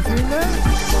well, if you're in there.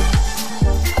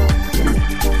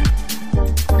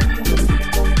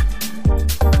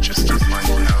 Just to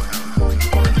find out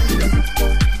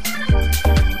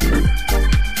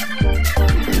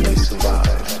we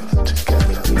survive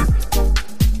together.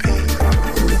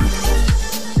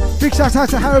 Big shout out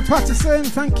to Harold Patterson,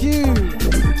 thank you.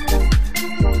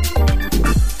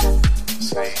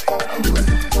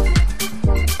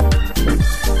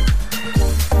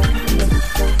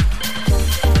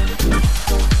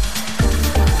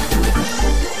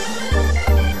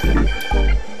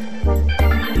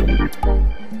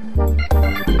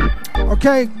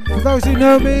 Okay, for those who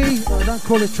know me, I don't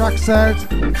call it tracks out.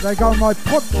 They go on my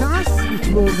podcast, which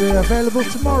will be available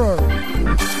tomorrow.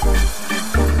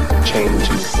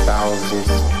 Changing thousands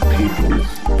of people's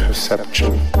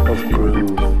perception of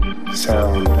groove,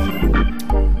 sound,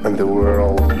 and the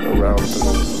world around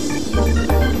them.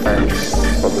 Thanks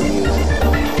for the music.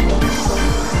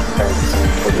 Thanks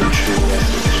for the true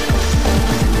message.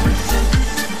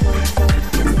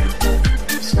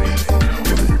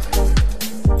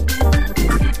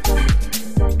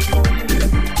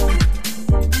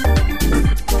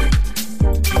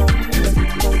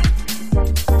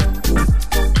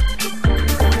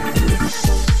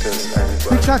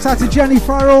 Shout out to Jenny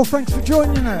Farrell, thanks for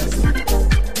joining us.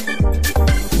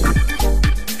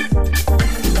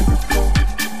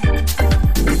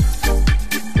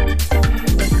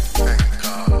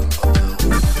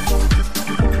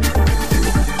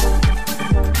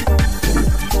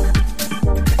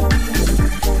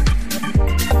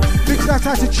 Big shout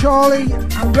out to Charlie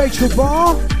and Rachel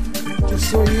Barr, just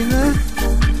saw you in there.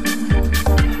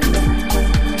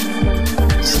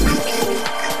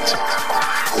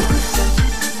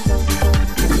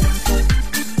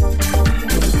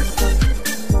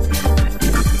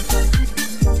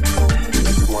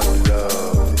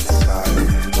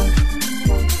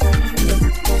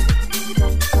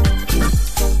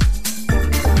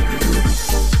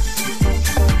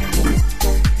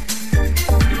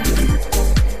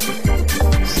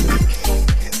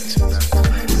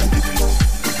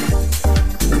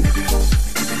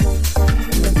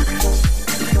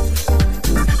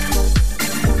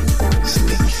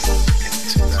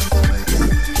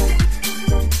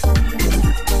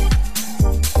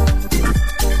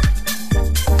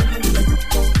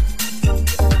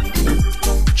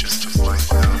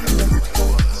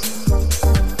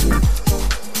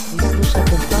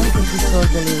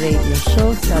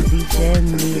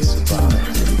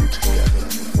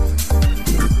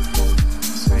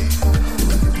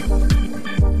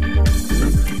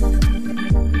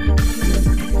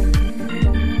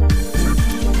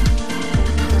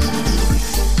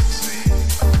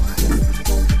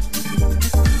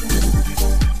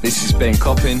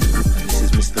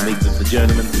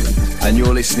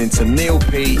 Listening to Neil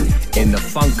P in the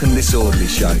Funk and Disorderly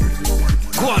Show.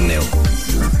 Go on, Neil.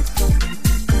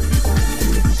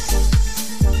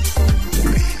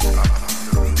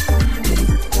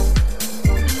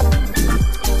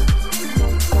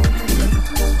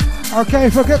 Okay,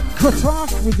 if I get cut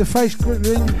off with the face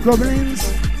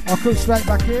grumblings, I'll come straight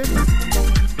back in.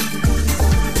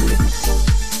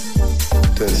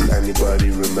 Does anybody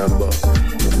remember?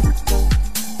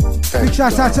 Big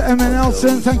shout out to Emma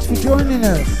Nelson, thanks for joining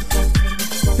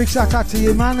us. Big shout out to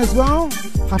your man as well.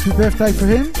 Happy birthday for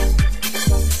him.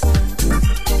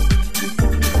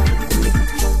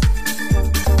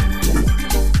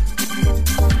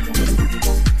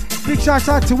 Big shout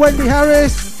out to Wendy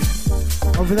Harris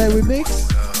over there with Mix.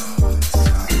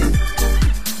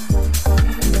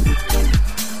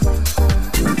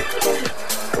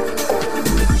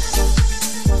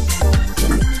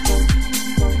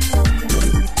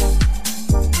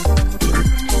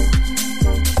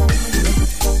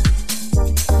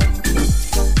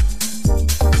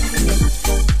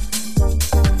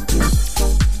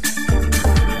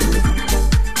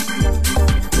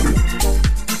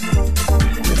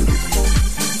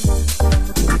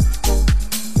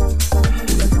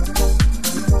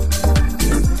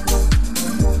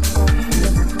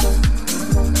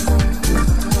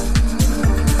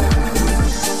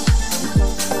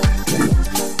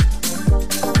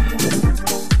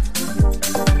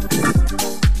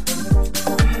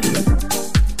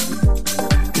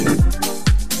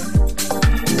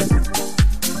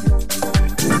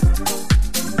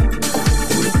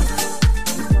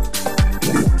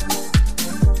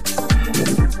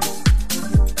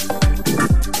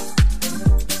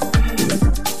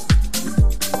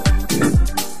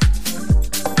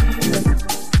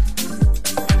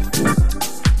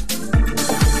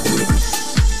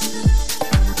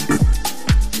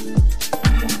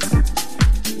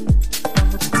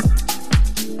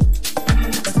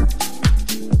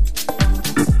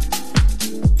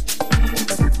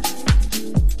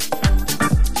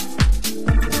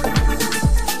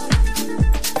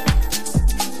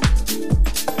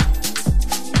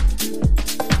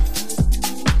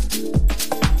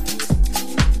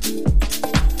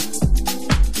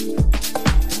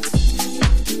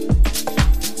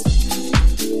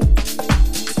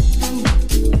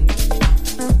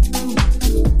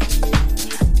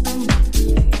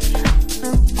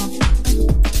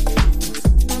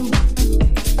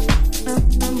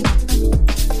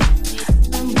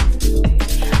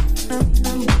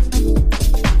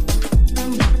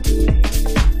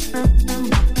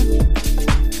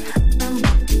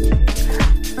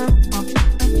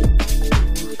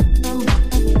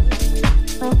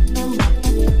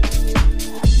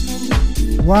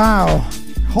 Wow,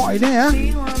 hot in here.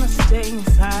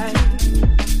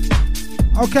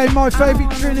 Okay, my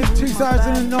favourite tune of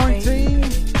 2019,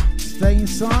 Stay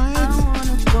Inside. I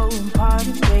wanna go and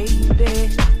party, baby.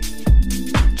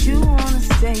 You wanna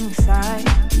stay inside.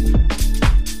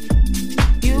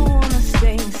 You wanna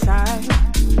stay inside.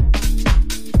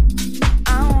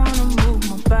 I wanna move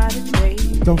my body,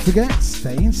 baby. Don't forget,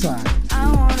 stay inside.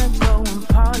 I wanna go and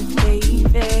party,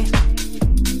 baby.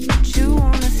 You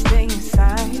wanna stay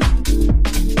inside,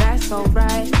 and that's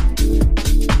alright.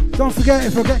 Don't forget,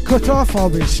 if I get cut off, I'll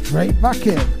be straight back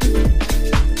in.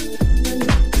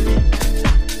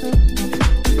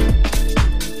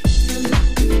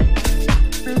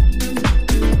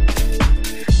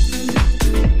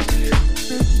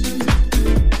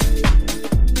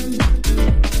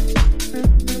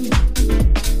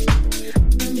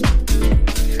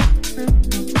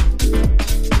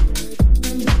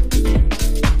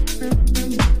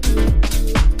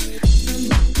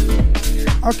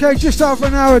 Okay, just over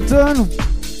an hour done.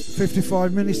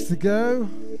 55 minutes to go.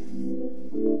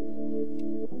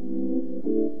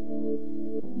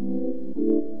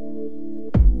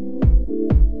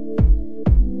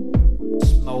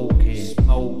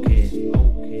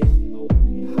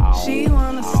 She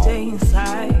wanna stay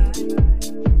inside.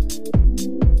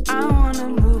 I wanna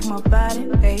move my body,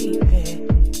 baby.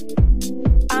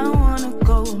 I wanna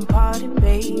go and party,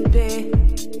 baby.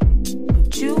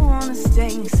 But you wanna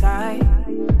stay inside.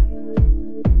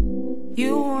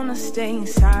 You wanna stay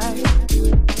inside.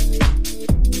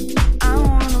 I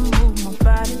wanna move my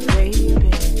body,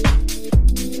 baby.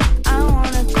 I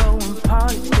wanna go and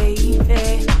party,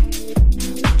 baby.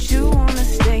 But you wanna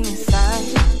stay inside,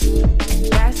 and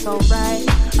that's alright.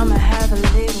 I'ma have a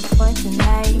little fun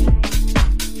tonight.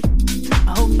 I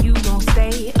hope you don't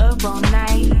stay up all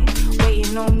night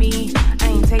waiting on me. I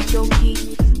ain't take your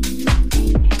keys.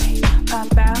 Hey,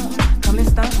 pop out, come and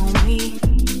stunt on me.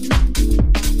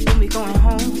 Going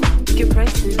home, we can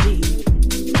press the leave.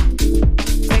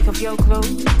 Take off your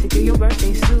clothes to do your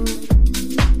birthday suit.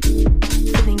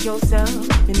 Feeling yourself,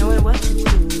 you knowing what to do.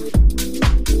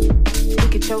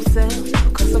 Look at yourself,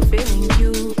 because I'm feeling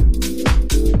you.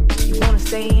 You wanna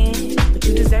stay in, but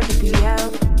you deserve to be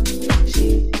out.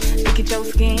 Shit, your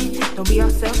skin. Don't be all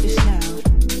selfish now.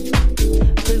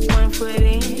 Put one foot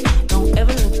in, don't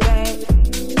ever look back.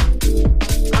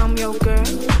 I'm your girl,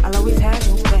 I'll always have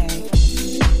your back.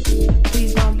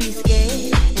 Please don't be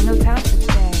scared, ain't no time for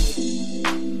that.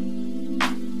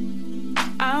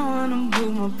 I wanna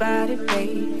move my body,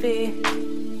 baby.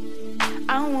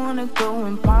 I wanna go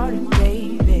and party,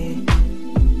 baby.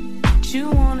 But you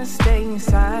wanna stay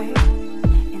inside,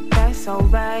 and that's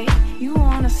alright. You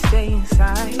wanna stay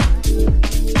inside.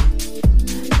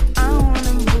 I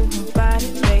wanna move my body,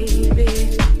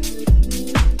 baby.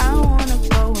 I wanna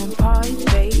go and party,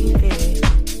 baby.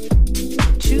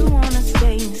 But you wanna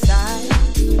stay inside,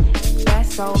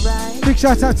 that's alright. Big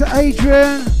shout out to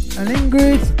Adrian and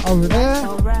Ingrid over there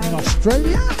in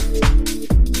Australia.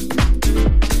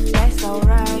 That's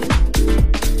alright.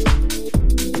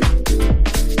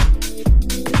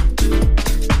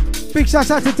 Big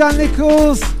shout out to Dan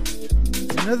Nichols,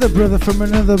 another brother from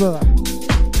another brother.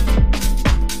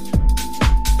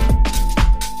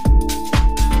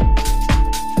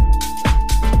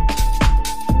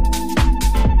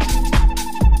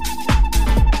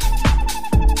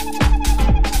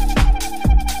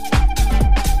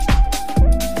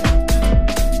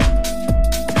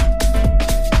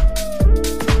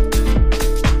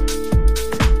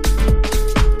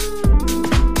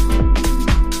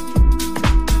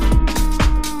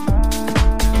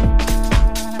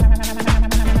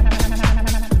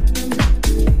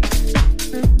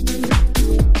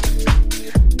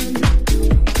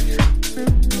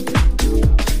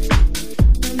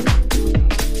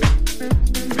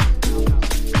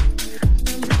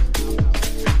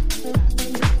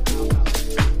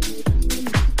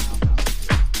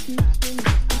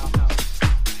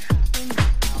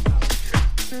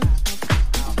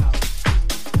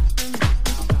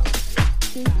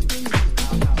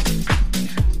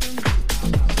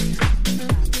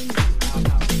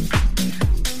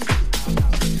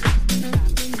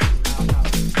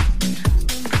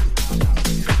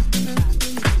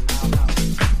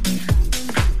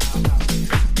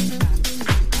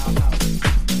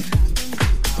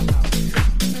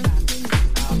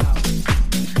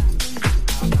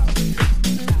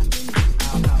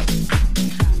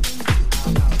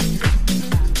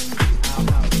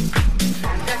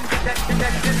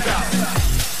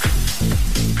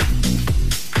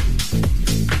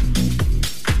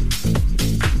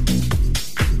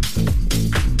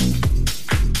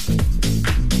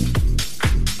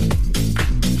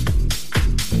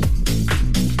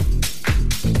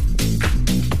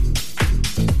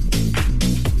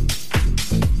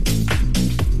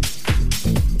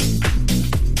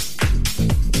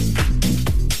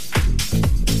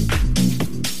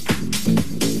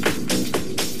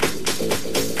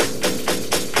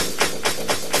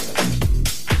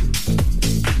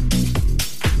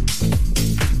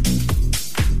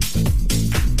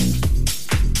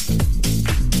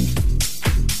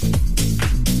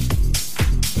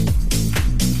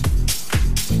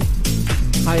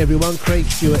 Everyone, Craig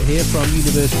Stewart here from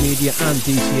Universe Media and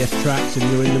DCS Tracks,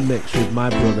 and you're in the mix with my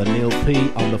brother Neil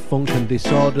P on the Funk and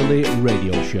Disorderly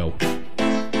radio show.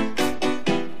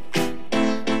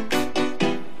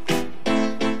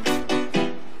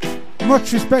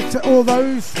 Much respect to all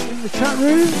those in the chat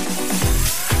room.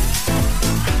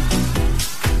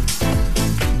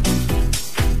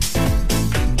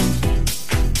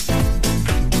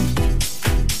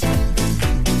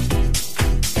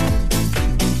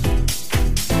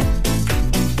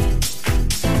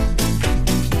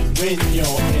 When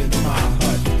you're in my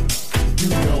hut, you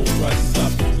know what's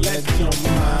up. Let your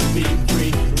mind be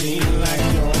free. Relax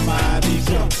your body.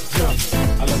 Jump, jump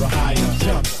a little higher.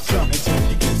 Jump, jump until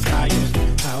you get tired.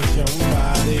 How's your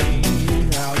body?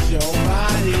 How's your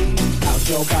body? How's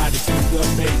your body to the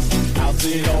bass? How's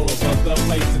it all over the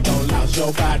place? And don't how's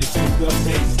your body to the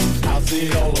bass? How's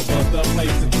it all over the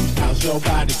place? And how's your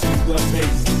body to the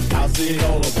bass? How's it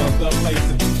all over the place?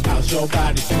 And how's your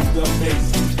body to the bass?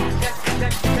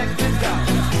 Check this out.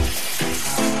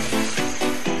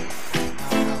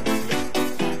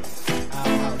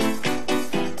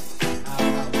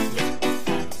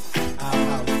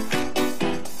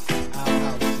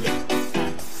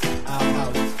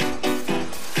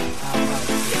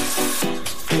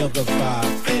 Feel the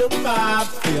vibe, feel the vibe,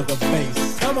 feel the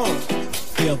bass. Come on.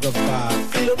 Feel the vibe,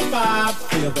 feel the vibe,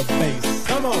 feel the bass.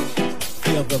 Come on.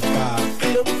 Feel the vibe,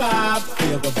 feel the vibe,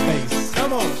 feel the bass.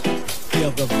 Come on.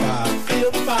 Feel the vibe,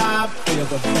 feel the vibe, feel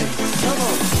the bass. Come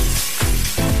on.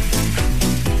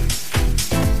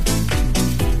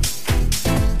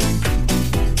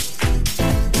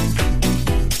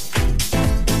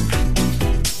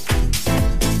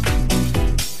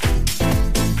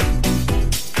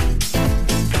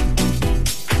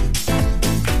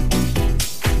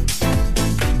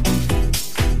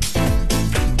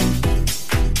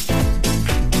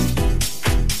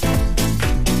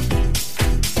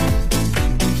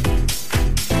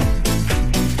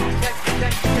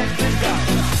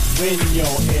 when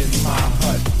you're in my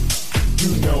hut. You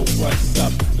know what's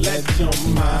up. Let your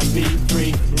mind be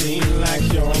free. Relax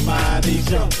your body.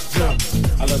 Jump, jump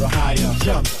a little higher.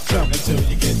 Jump, jump until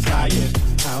you get tired.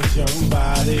 How's your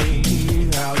body?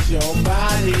 How's your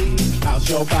body? How's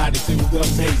your body to the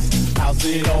bass? How's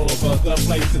it all over the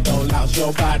place? And don't how's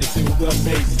your body to the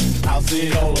bass? How's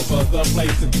it all over the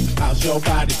place? And how's your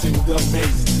body to the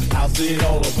bass? How's it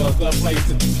all over the place?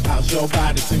 And how's your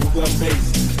body to the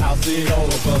bass? How's it all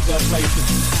over the place? And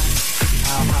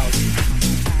our house,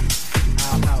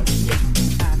 our house,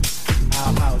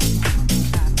 our house,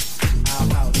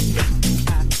 our house, our house,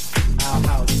 our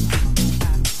house, our house,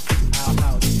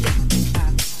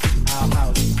 our house, our house, our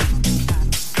house,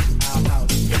 our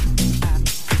house,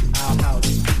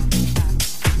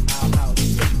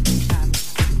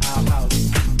 our house,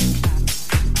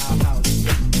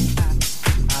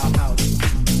 our house,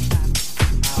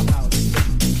 our house,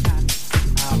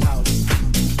 our house.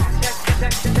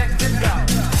 Check this out.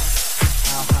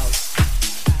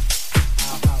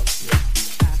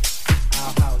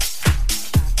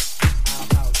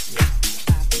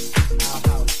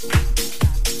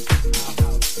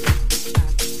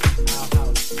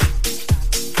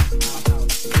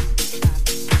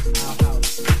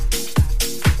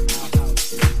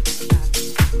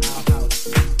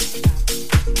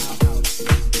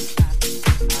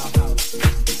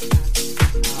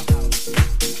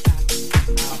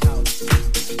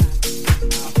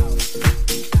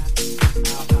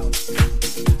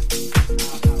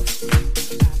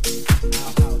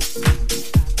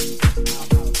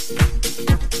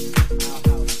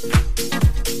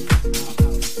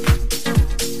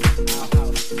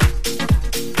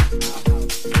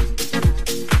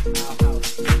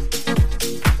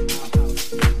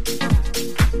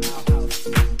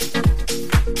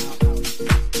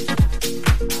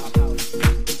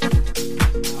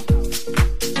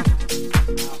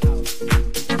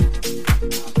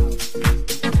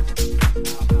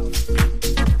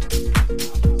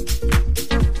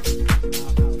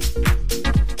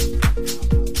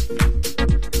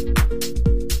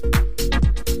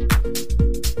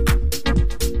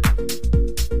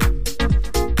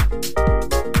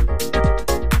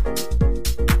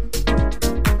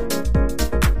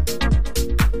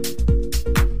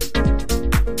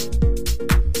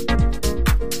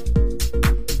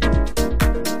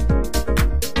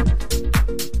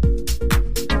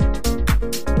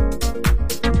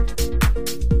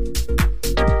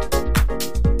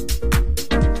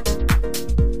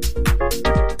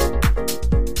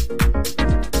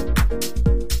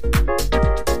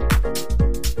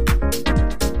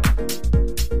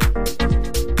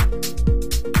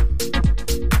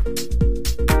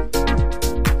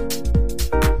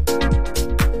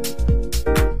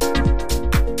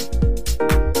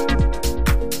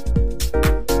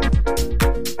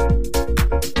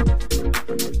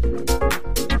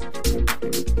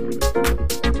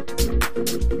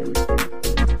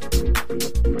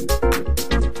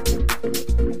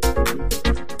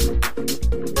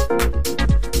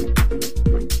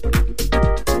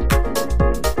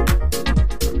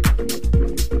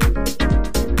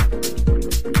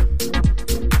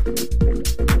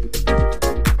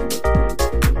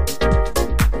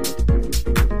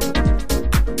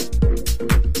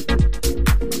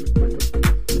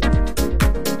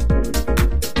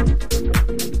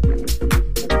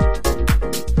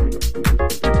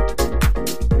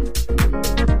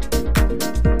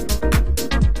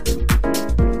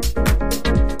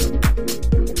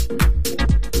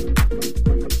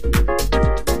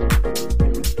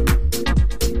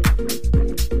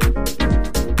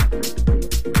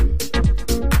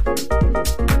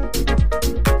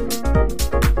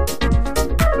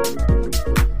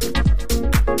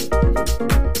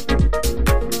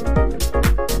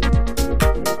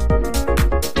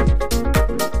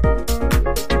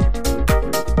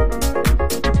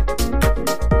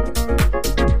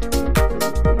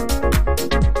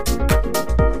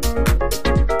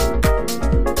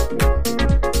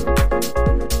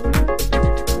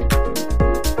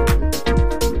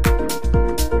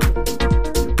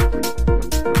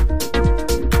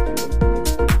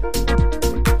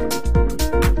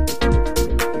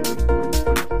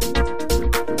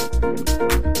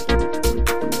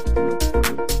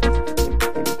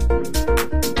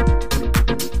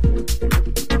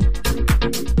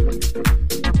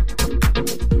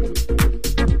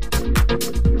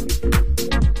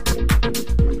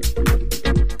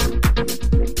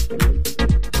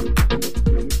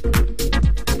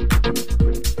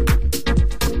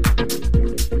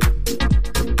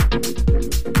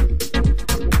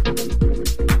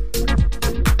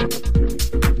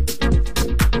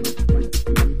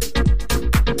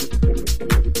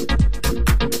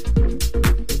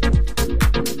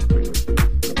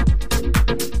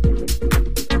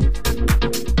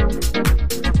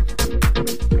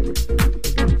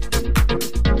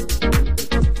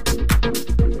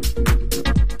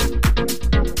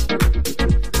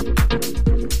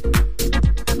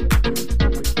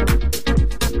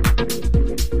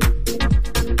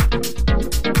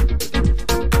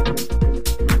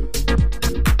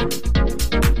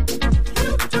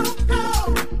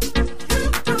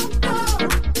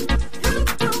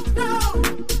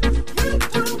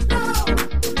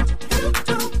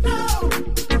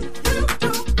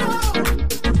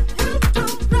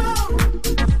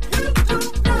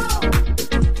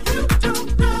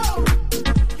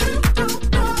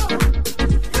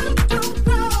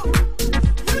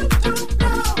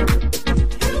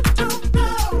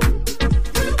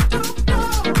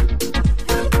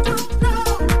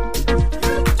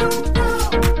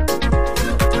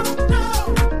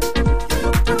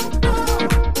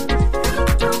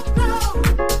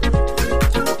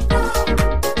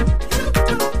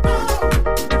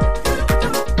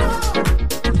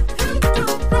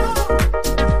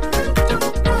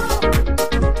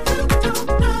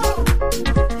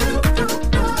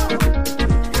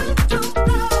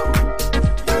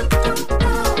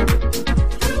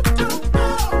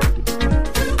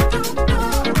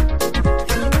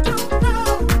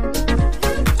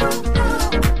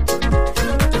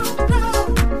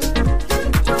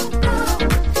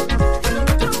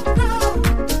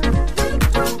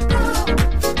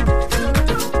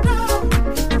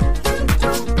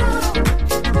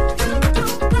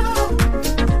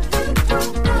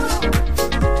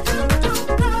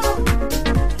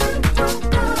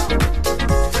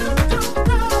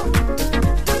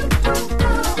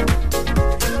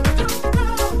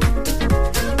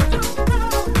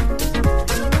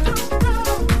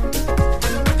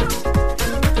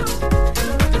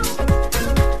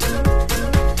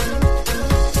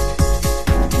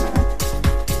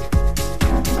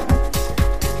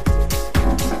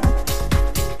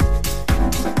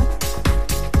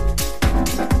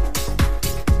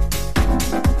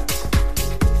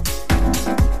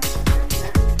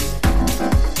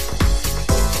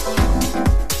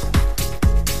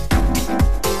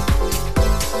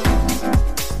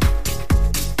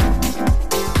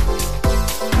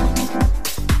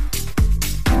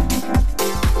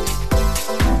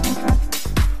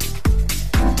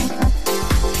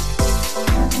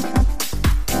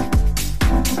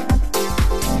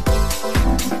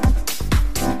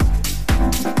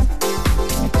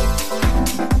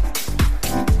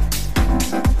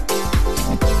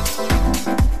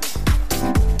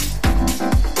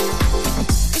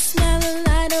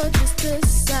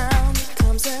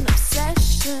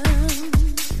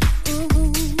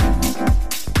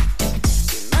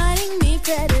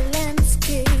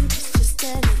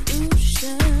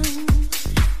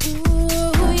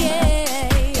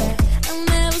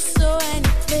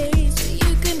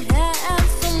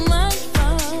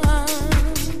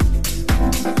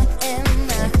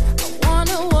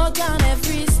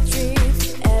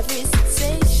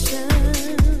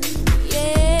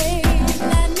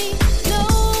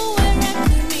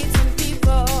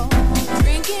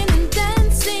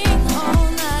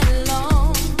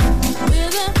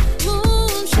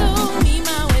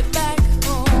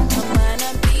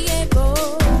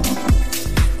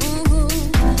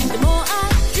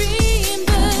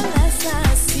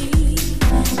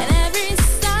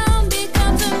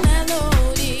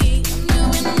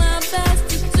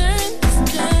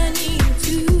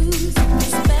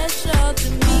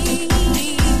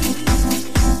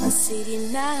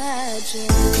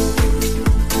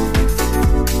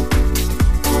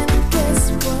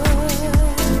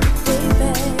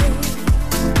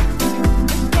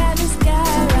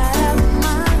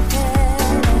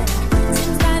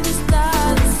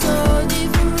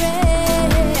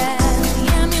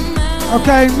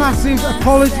 Okay, massive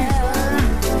apologies.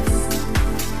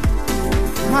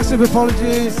 Massive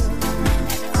apologies.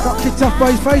 Got kicked off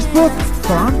by his Facebook,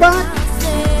 but I'm back.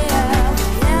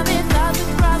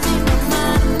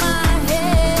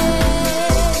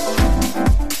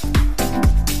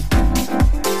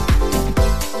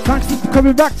 Thanks for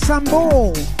coming back, Sam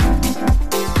Ball.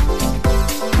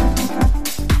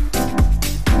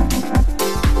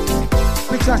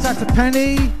 Big shout out to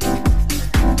Penny.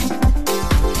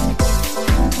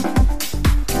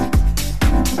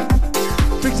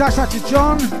 Big shout out to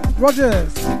John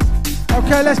Rogers.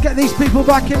 Okay, let's get these people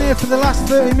back in here for the last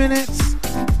 30 minutes.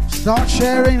 Start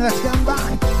sharing, let's get them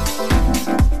back.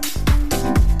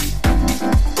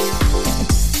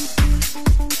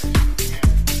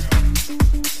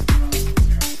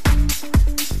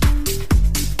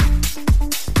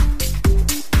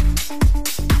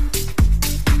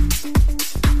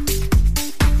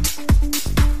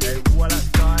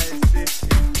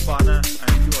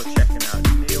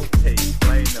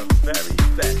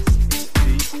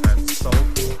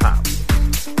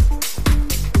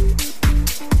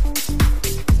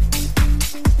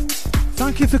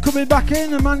 Back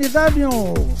in, Emmanuel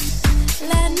Daniels.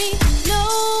 Let me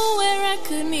know where I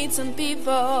could meet some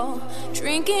people,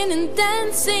 drinking and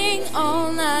dancing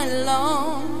all night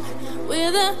long.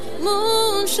 With the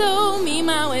moon show me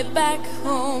my way back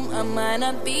home, I might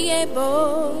not be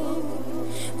able.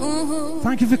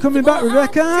 Thank you for coming back,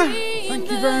 Rebecca. Thank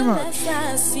you very much.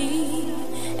 I see,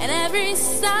 and every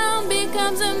sound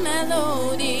becomes a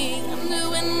melody. I'm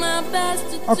doing my best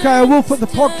to okay, I will put the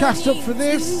podcast up for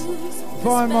this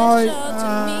via my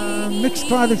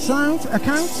Mixcloud Sound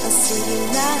account.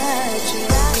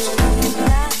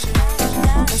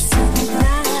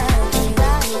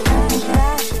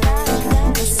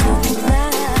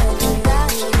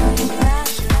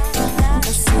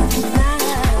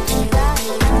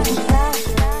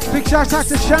 Big shout out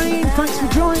to Shane, thanks for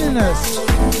joining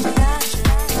us.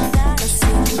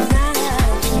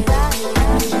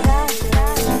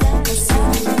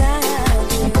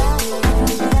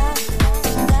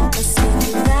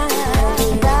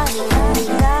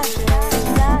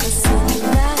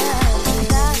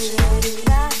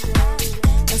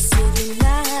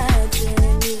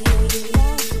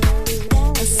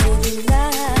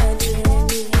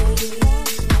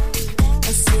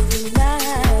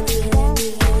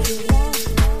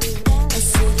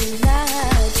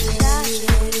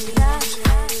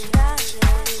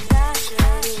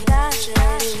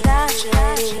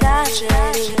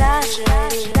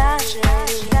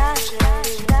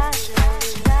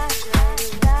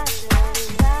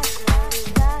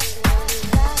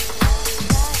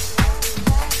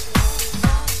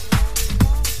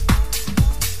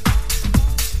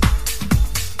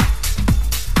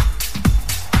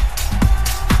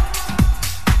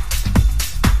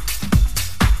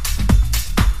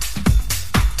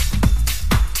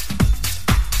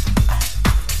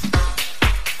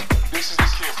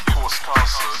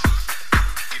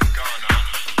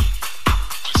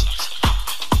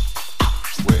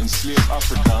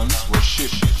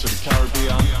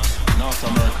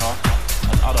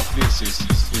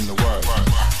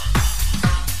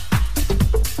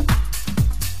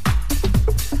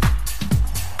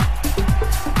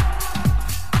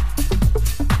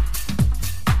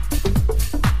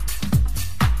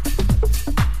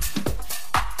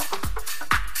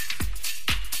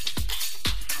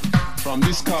 From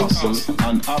this castle,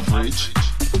 on average,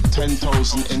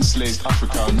 10,000 enslaved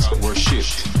Africans were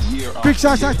shipped year Big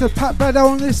shout after out year. to Pat Bedo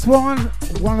on this one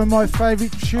of my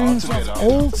favourite tunes of Altogether,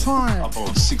 all time.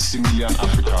 about 60 million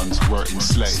Africans were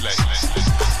enslaved.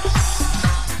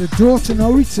 The Door to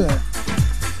No Return.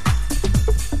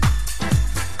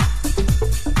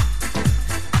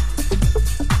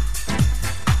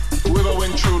 Whoever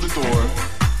went through the door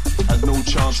had no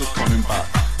chance of coming back.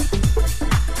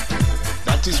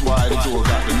 That is why the door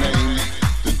got the name,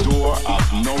 the Door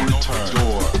of No Return.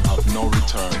 Door of No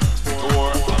Return.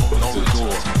 Door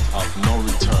of no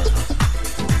return.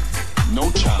 No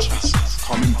chance of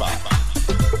coming back.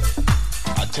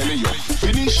 I tell you,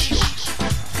 finish you.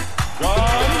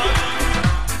 Gone.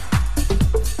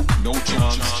 No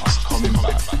chance of coming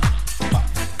back.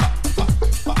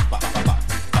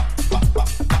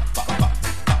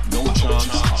 No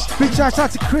chance. Big shout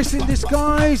out to Chris in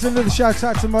Disguise. Another shout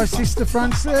out to my sister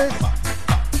Frances.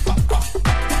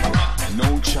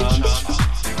 No chance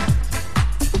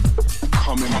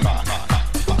coming back.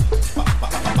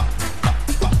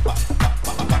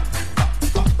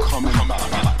 Coming back.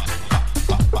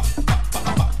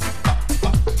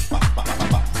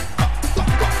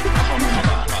 Coming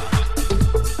back.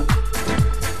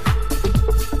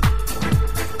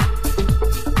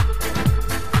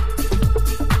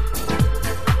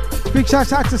 Big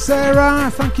shout out to Sarah.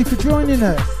 Thank you for joining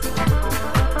us.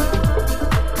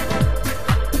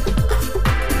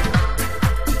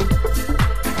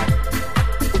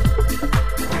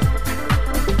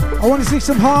 I want to see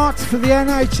some hearts for the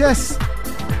NHS.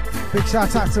 Big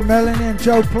shout out to Melanie and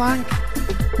Joe Plank,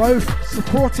 both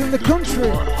supporting the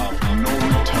country.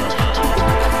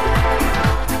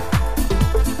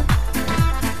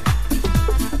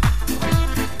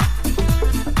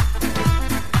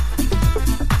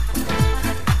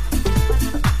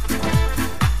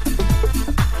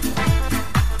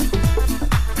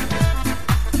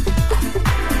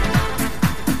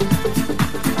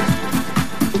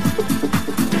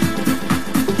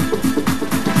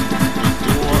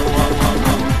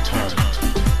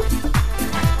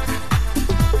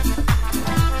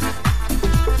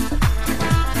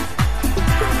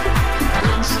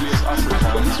 Enslaved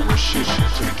Africans were shipped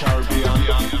to the Caribbean.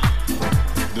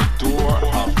 The Door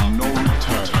of No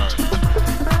Return.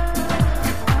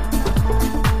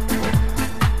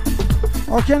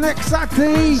 Okay, next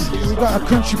Saturday we've got a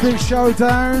Country Beat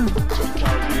Showdown.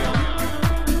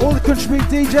 All the Country Beat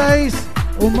DJs,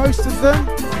 or most of them,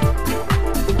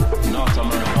 North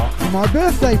America. for my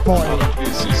birthday party. Other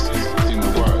places in the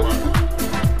world.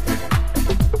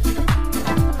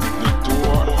 The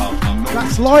Door of No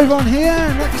That's live on here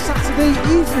next Saturday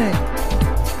evening.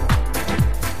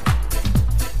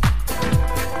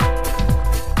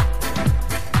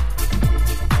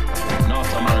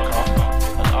 North America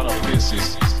and other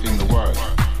places in the world.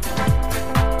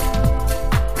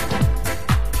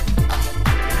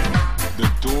 The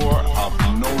Door of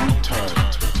No Return.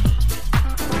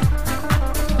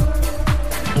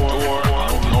 Door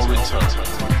of No Return.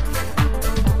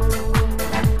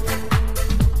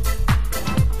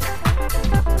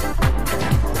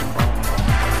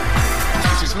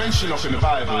 It is mentioned up in the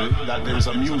Bible that there is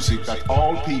a music that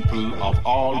all people of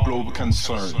all global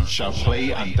concern shall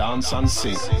play and dance and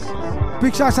sing.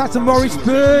 Big shout out to Maurice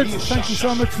Bird. Thank you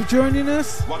so much for joining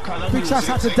us. Big shout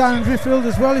out to Dan Driffield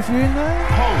as well if you're in there.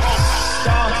 House,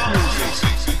 dance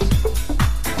music.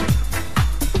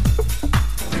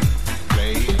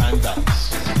 Play and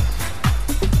dance.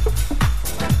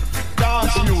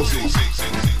 Dance music.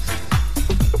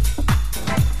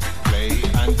 Play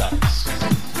and dance.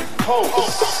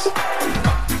 House,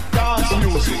 dance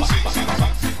music.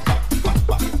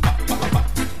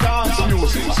 Dance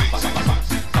music.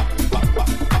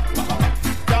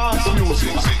 Dance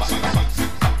music.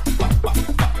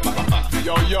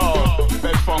 Yo, yo,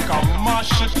 Bed Funk and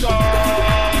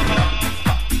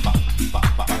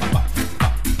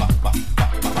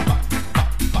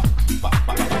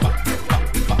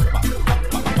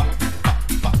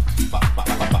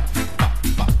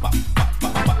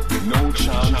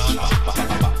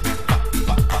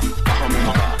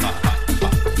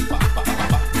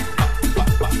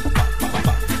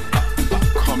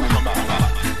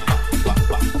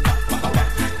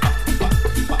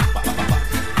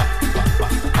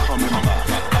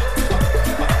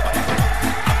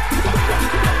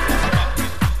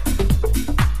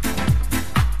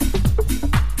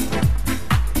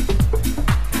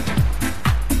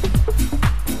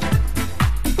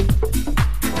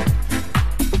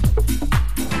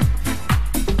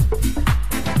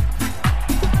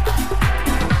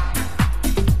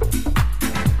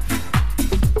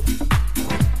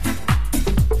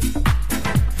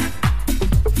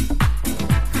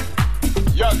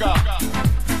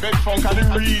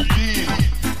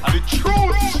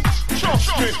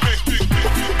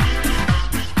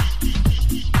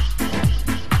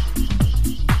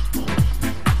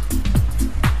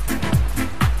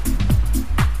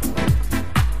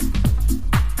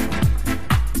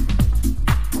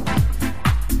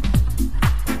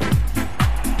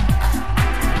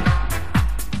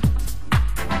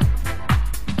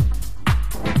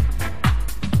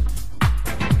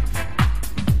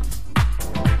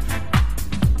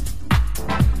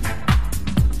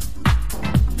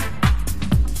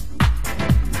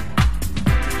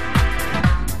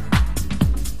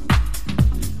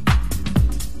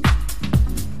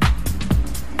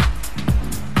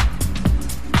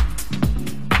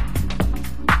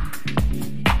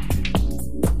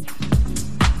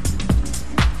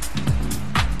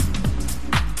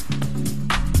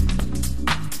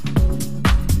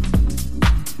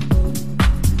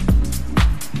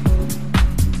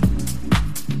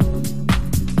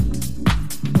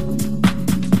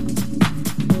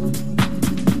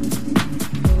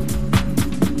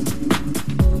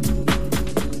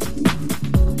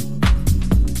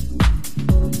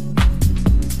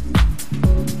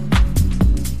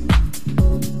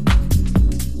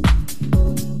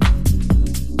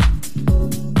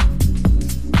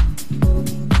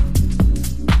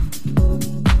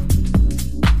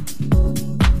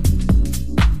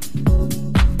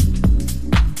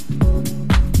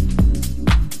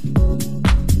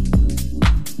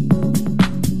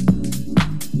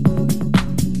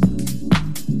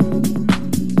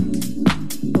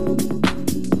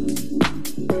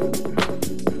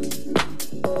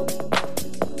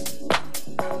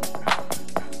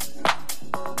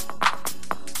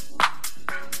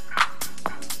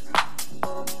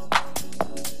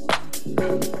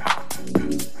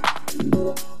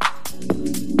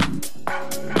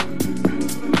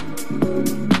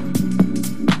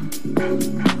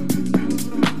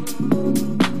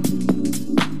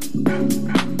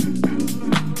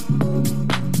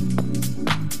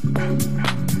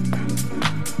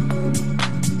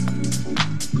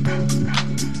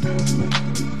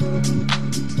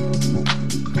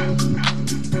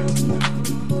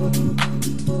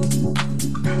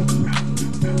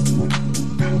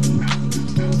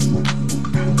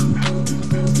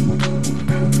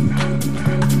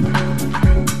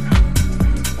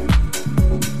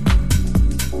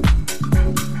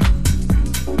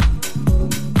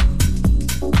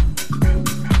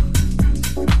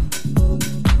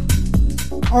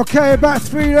Okay, about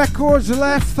 3 records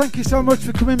left. Thank you so much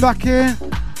for coming back here.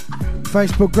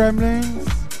 Facebook Gremlins.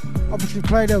 Obviously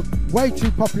played a way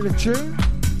too popular tune.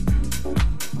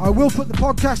 I will put the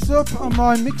podcast up on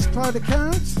my Mixcloud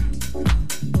account.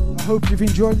 I hope you've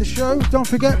enjoyed the show. Don't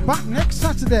forget, back next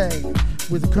Saturday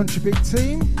with the Country Beat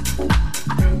team.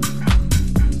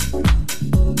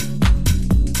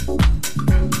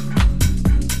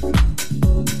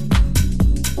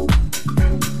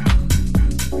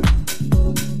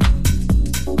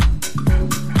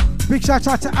 Big shout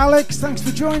out to Alex, thanks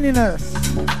for joining us.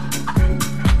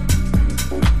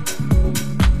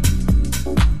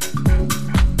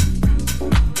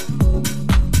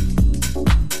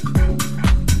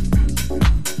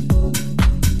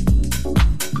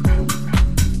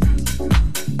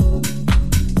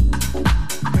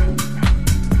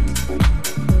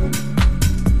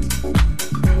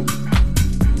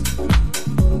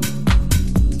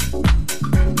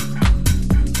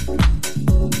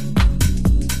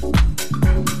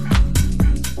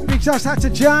 Shout out to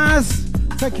Jazz,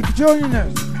 thank you for joining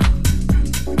us.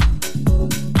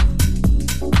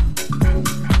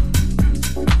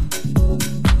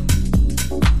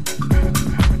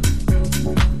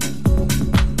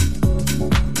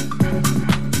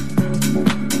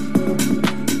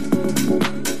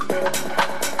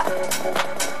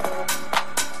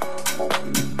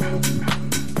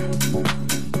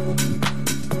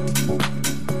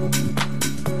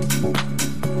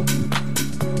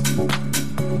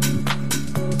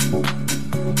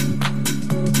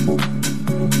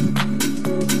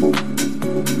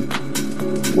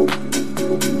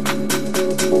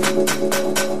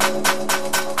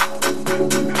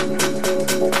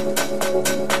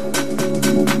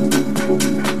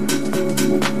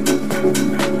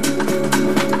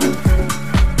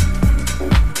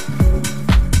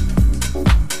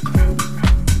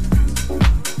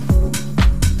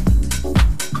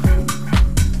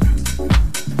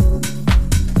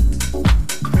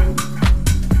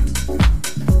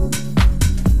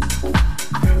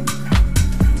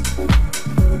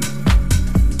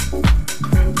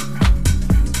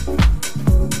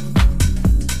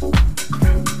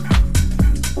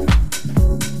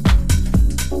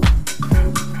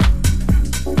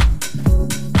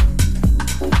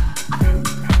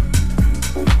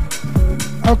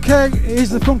 Okay, here's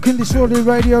the Funkin' Disorderly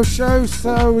radio show.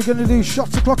 So we're going to do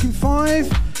Shots O'Clock in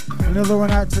 5. Another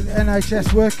one out to the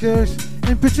NHS workers.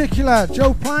 In particular,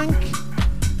 Joe Plank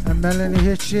and Melanie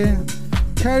Hitchin.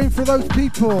 Caring for those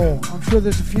people. I'm sure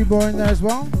there's a few more in there as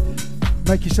well.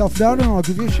 Make yourself known and I'll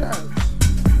give you a shout.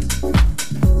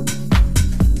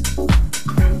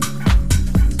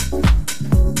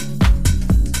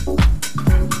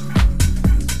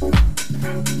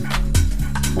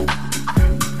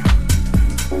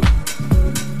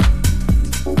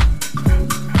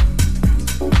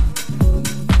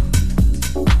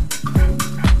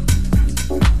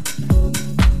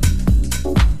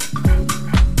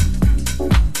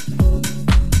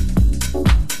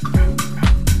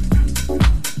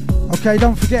 Okay,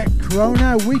 don't forget,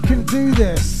 Corona, we can do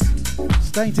this.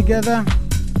 Staying together,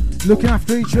 looking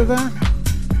after each other,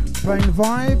 playing the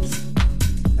vibes,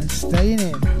 and staying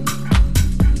in.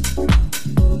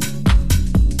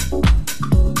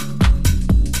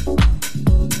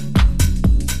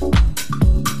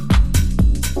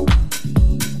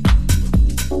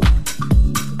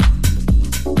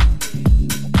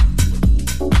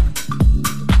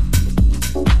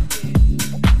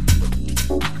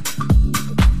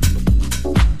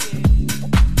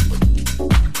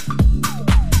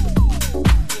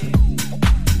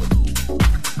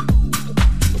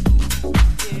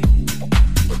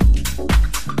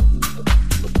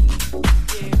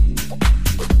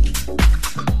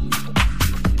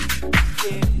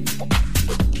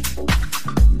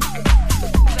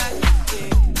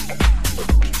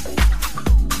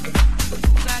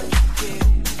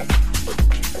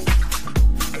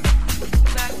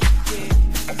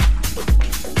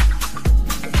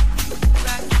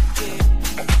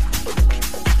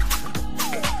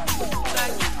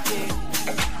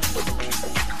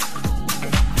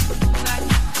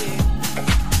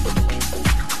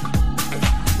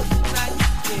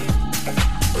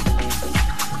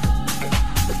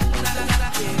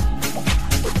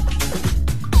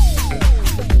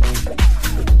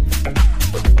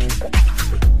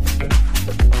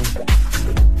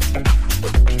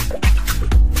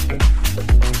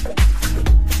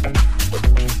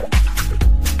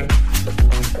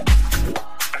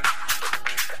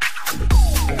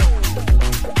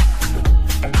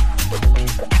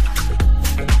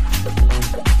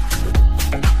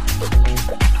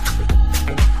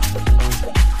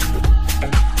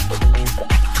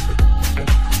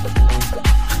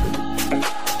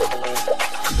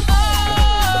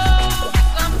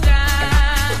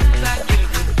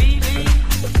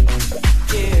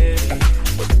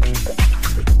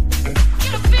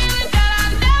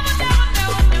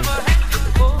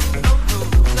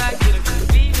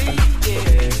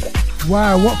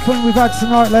 Wow, what fun we've had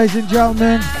tonight, ladies and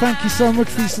gentlemen. Thank you so much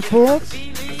for your support.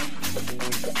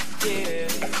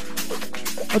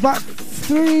 About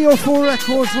 3 or 4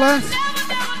 records left.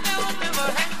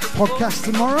 Podcast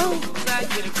tomorrow.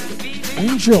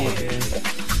 Enjoy.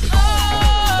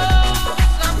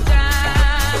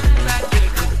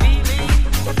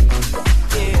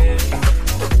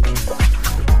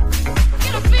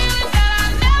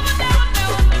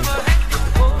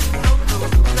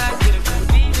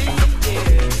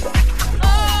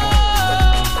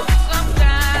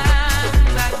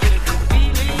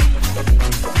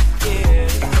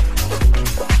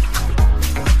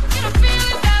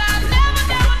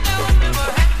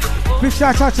 Big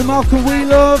shout out to Malcolm We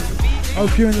Love.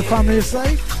 Hope you and the family are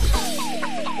safe.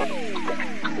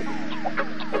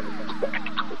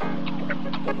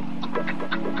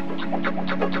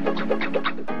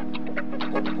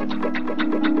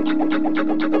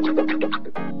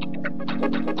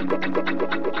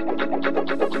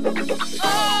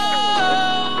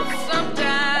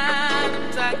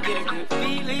 Sometimes I get a good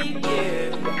feeling, yeah.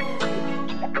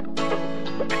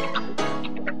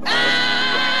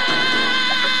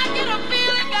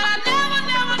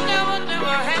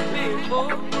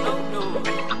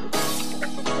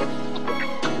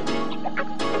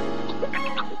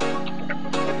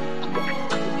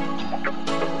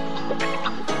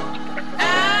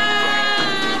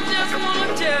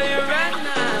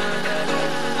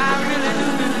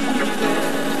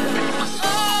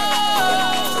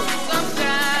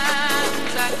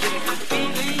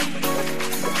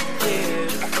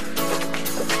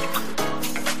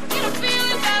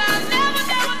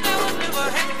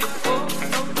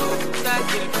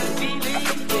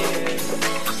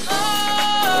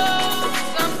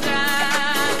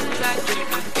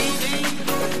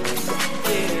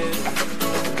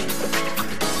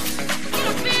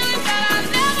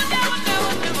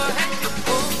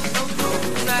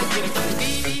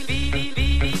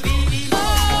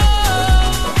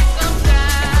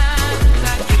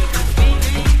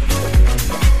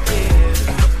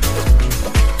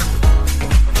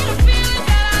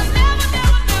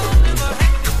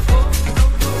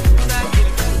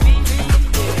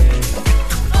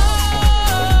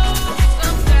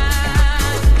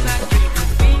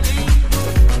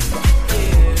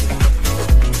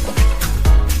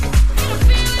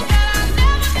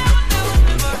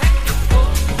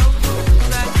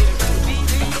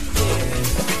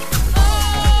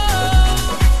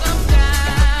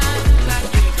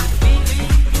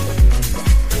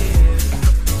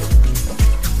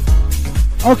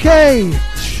 Okay,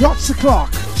 shots the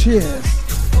clock. Cheers.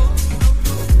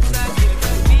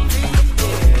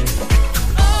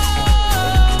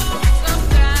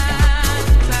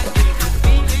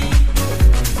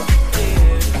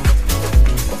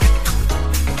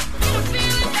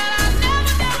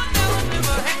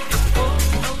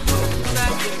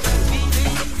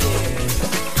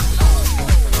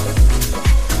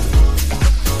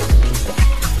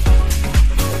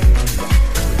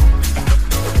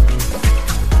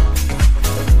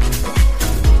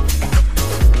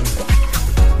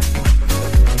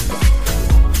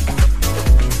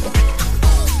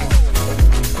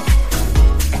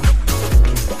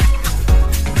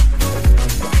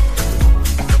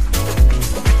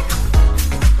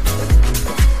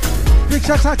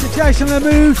 Shout out to Jason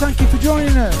Lemieux, thank you for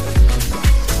joining us.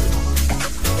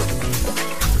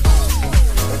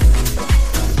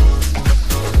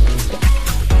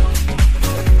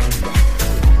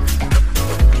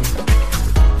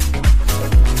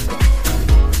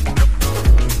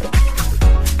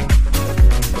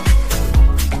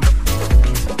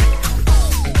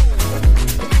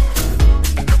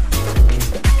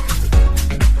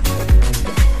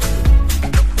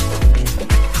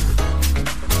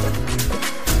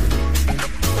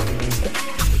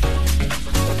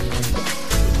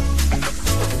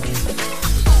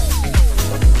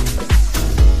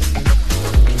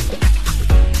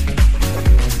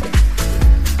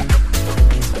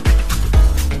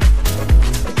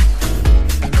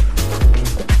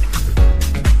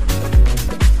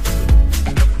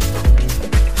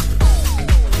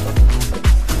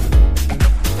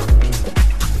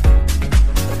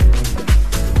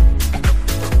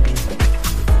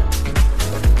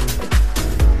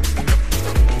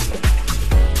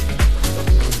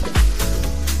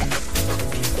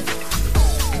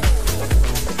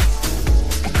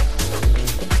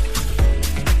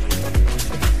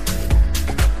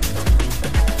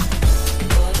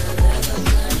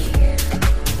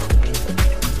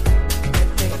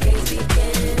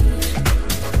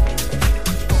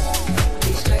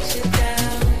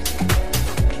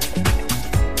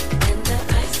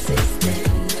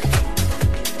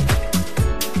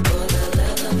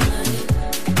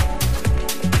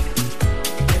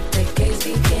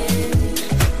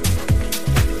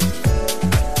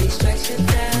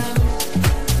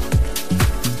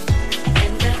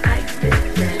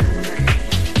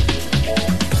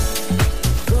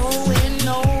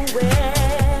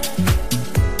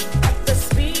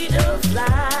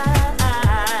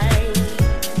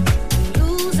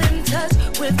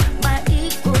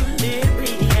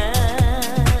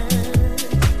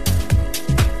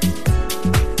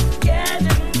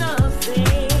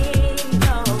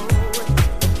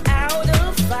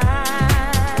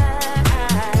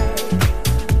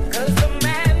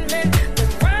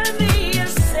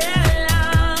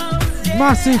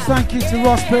 Massive thank you to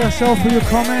Ross Purcell for your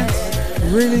comments.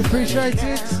 Really appreciate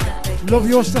it. Love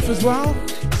your stuff as well,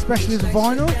 especially the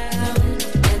vinyl.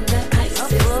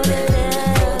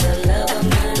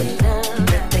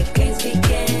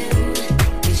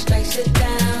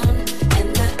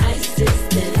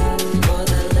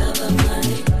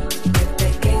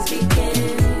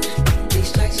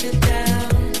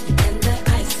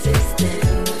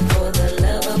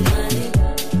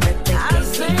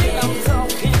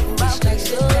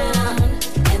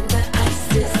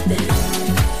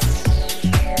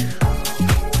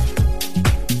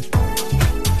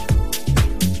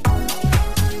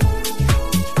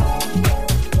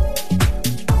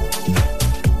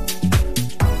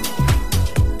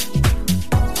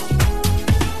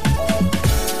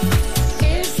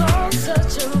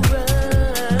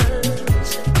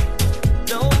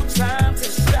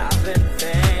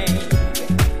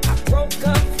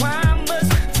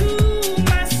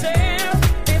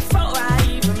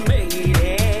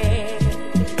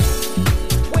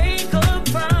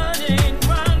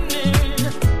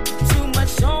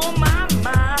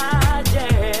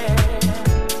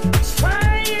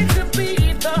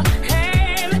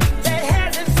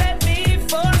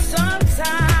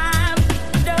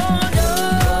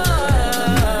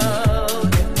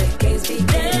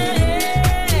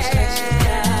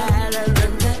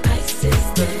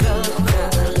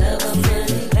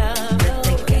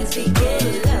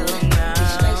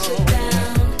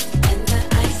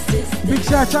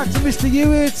 Shout out to Mr.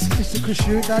 Hewitt, Mr. Chris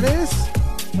Hewitt that is.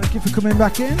 Thank you for coming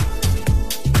back in.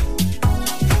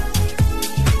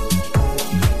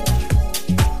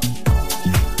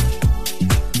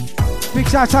 Big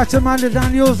shout out to Amanda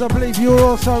Daniels, I believe you're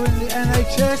also in the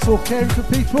NHS or caring for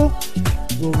people.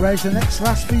 We'll raise the next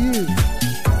glass for you.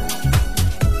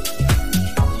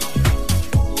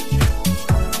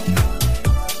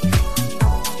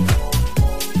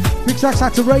 Big shout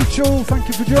out to Rachel, thank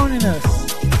you for joining us.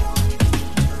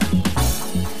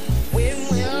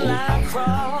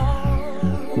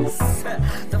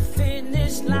 The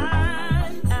finish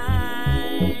line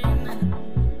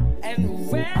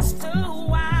and rest a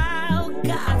while.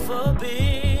 God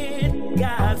forbid,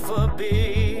 God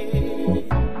forbid.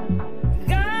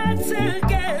 Got to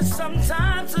get some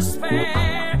time to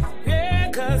spare. Yeah,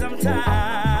 'cause I'm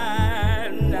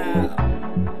tired now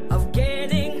of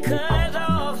getting cut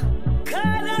off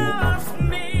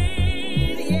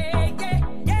me. Yeah, yeah,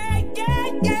 yeah, yeah,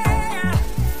 yeah.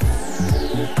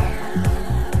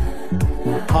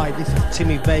 Hi, this is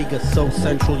Timmy Vega, Soul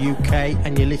Central UK,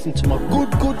 and you listen to my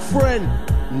good friend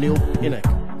Neil Pinnock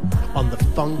on the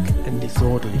Funk and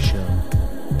Disorderly Show.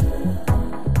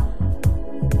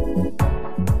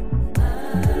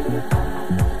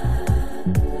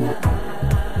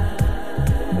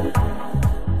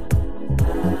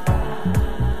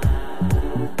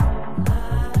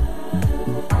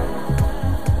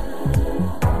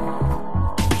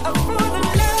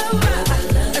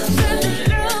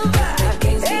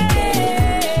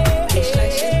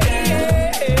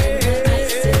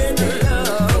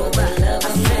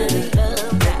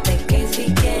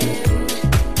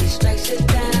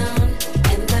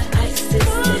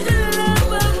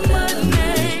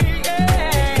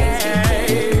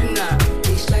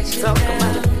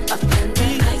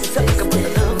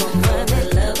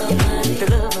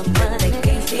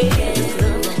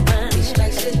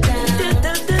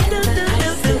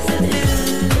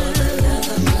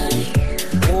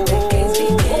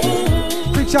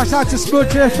 Shout out to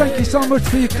Smudger, thank you so much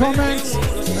for your comments.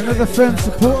 Another firm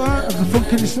supporter of the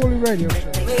Funk and Disorderly Radio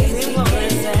Show.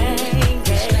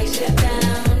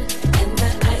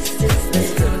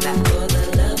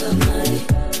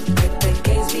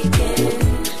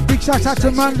 Big shout out to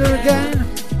Amanda again.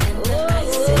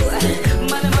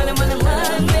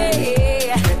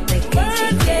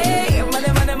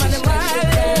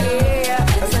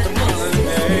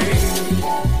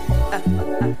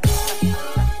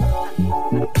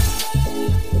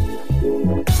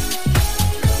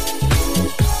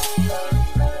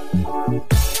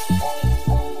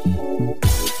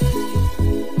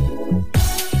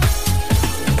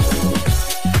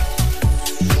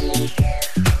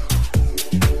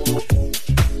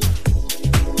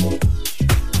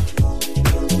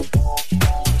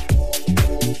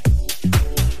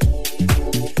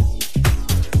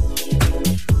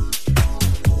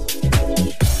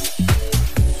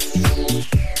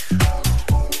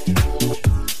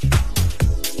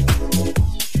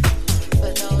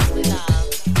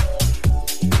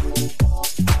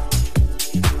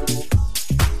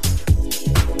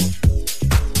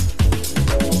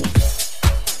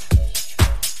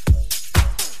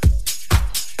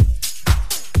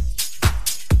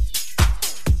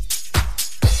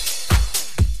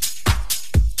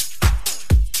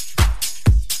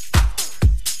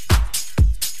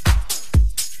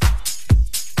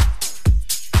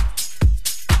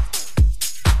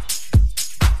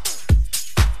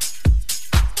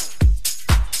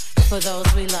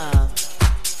 those we love.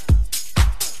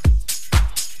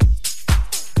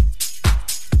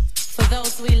 For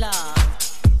those we love,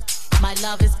 my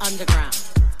love is underground.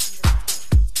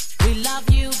 We love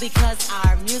you because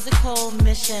our musical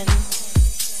mission.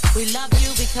 We love you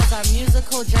because our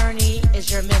musical journey is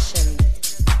your mission.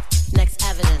 Next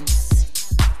evidence.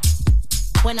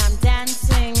 When I'm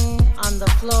dancing on the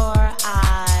floor,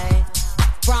 I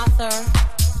brother.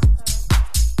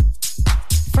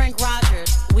 Frank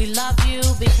Rogers, we love you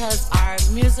because our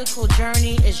musical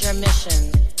journey is your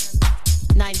mission.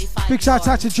 95. Big shout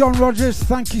out to John Rogers.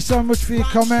 Thank you so much for your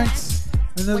comments.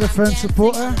 Another firm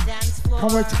supporter.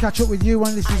 Can't wait to catch up with you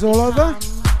when this is all over.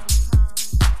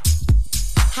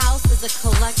 House is a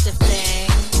collective thing.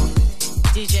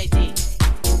 DJ D.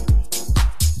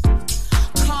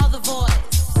 Call the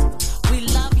voice. We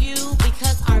love you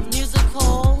because our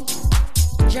musical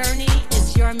journey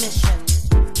is your mission.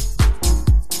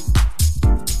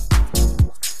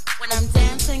 When I'm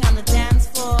dancing on the dance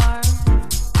floor,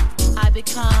 I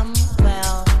become,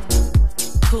 well,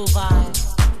 cool vibe.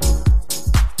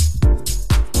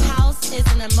 House is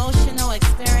an emotional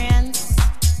experience.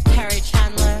 Terry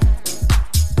Chandler.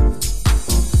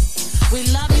 We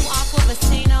love you, Aqua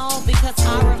Vecino, because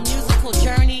our musical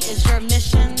journey is your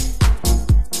mission.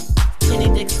 Kenny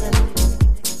Dixon.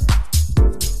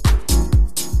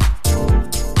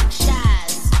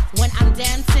 Shaz, when I'm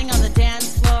dancing on the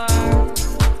dance floor,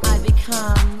 I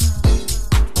become,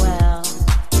 well,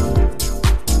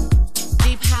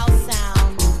 deep house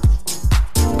sound.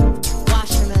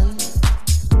 Washerman.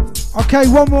 Okay,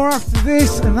 one more after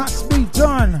this, and that's me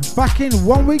done. Back in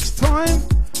 1 week's time.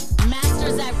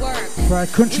 Masters at work. For our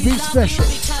Country Beat Special.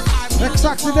 Next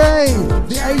Saturday,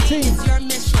 the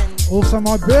 18th. Also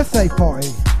my birthday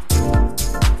party.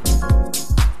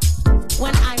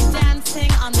 When I'm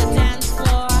dancing on the dance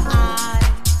floor,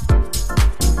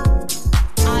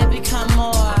 I become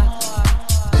more.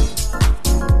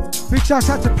 Big shout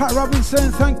out to Pat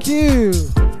Robinson, thank you.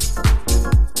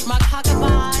 Mark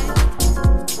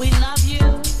Huckabee, we love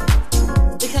you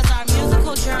because our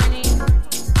musical journey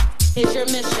is your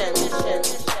mission.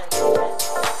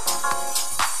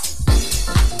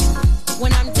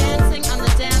 When I'm dancing on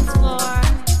the dance floor,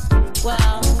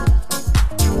 well,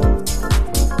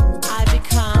 I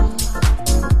become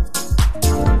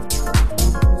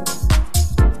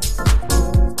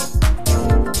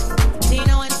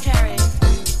Dino and Terry,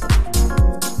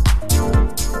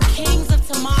 kings of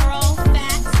tomorrow,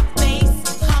 fat, bass,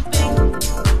 pumping,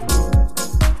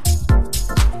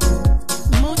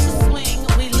 mood to swing.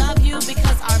 We love you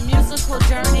because our musical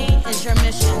journey is your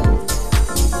mission.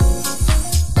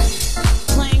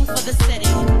 Playing for the city.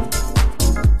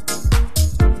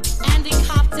 Andy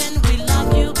Compton, we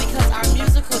love you because our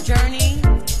musical journey.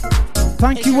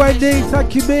 Thank you, Wendy.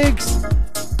 Thank you, Biggs.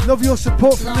 Love your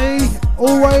support for me.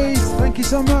 Always. Thank you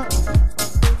so much.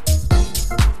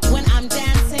 When I'm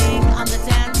dancing on the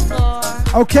dance floor.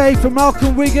 Okay, for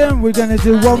Malcolm Wigan, we're going to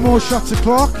do one more Shots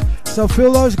O'Clock. So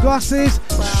fill those glasses.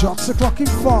 Shots O'Clock in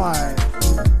 5.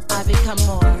 I become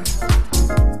more.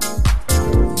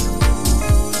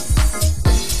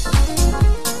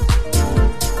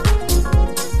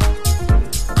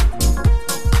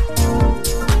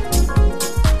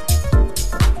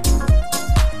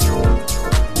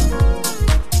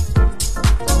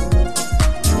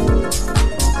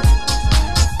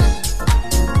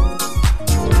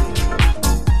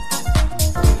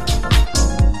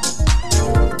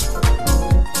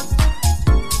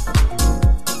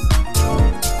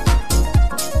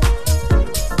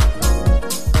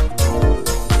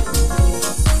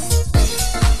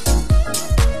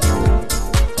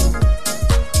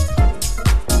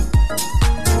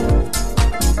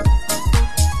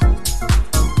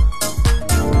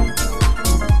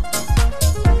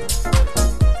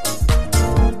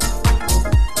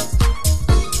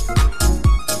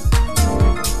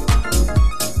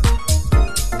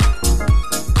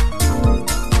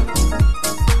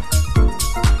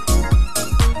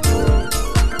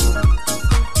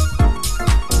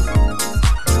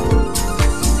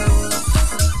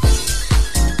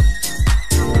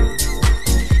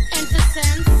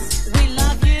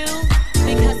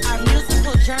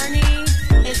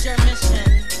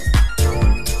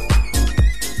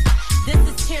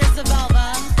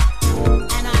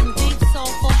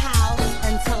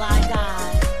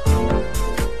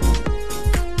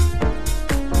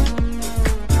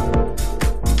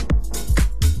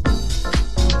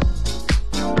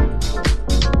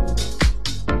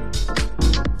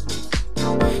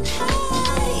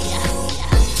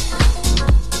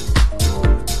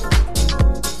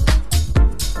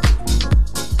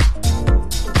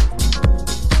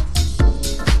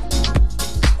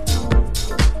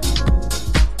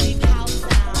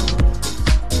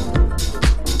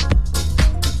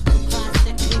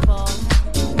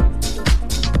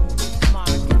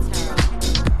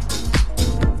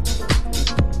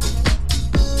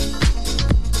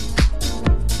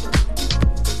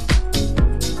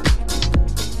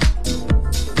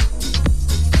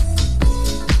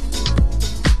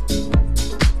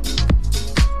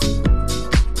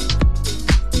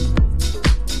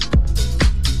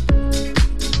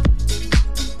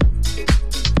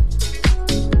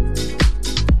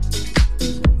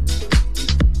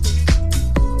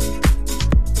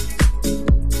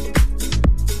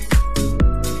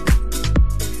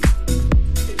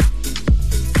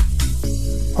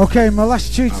 Okay, my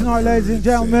last tune tonight, ladies and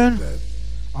gentlemen.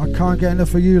 I can't get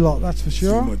enough of you lot, that's for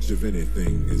sure. Too much of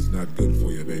anything is not good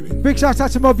for you, baby. Big shout out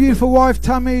to my beautiful wife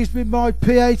Tammy, who's been my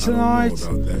PA tonight.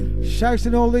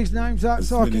 Shouting all these names out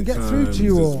so I can get through to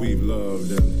you all.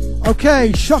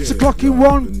 Okay, shots o'clock in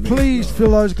one. Please fill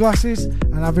those glasses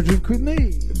and have a drink with me.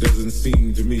 It doesn't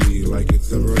seem to me like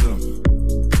it's ever enough.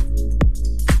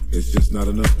 It's just not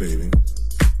enough, baby.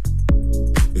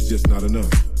 It's just not enough.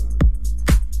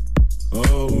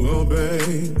 Oh,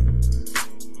 babe.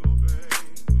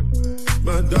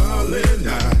 My darling,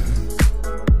 I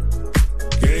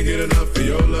can't get enough of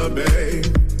your love, babe.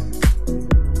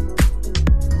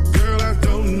 Girl, I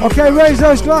don't know. Okay, raise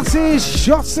those glasses.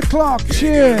 Shots the clock.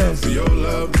 Cheers. Your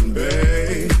love,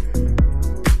 babe.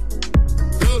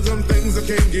 There's some things I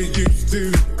can't get used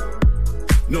to,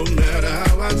 no matter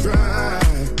how I try.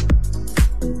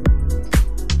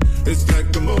 It's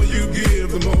like the more you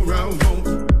give, the more I want.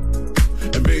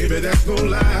 And baby, that's no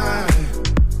lie.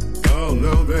 Oh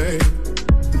no, babe.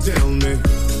 Tell me,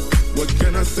 what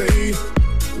can I say?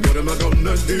 What am I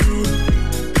gonna do?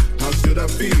 How should I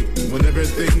feel when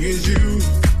everything is you?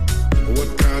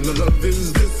 What kind of love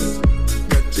is this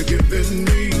that you're giving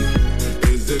me?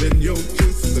 Is it in your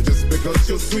kiss or just because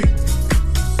you're sweet?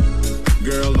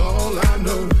 Girl, all I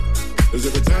know is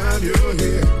every time you're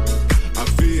here, I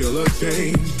feel a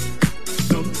change.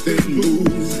 Something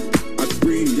moves, I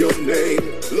scream your name.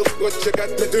 Look what you got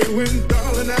me doing,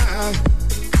 darling, I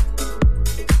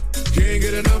can't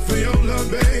get enough of your love,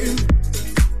 babe.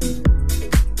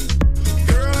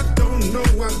 Girl, I don't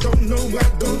know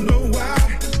why.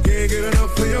 Can't get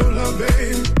enough of your love,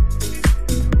 babe.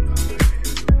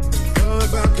 Oh,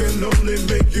 if I can only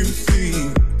make you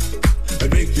see and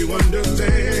make you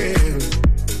understand.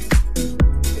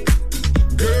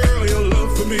 Girl, your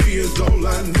love for me is all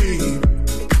I need,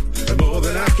 and more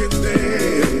than I can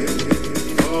stand.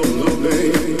 Oh, no,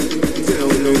 babe, tell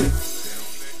me.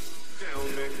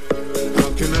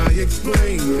 Can I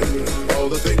explain all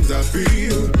the things I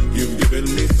feel? You've given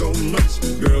me so much,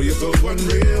 girl, you're so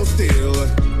unreal still.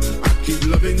 I keep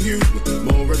loving you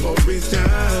more and more each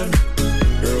time.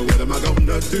 Girl, what am I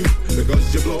gonna do?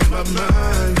 Because you blow my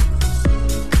mind.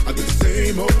 I get the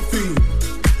same old feel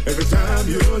every time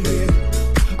you're here.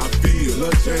 I feel a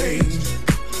change,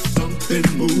 something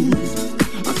moves.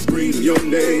 I scream your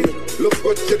name. Look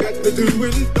what you got me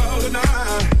doing, darling, I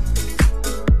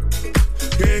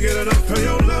can't get enough of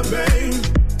your love, babe.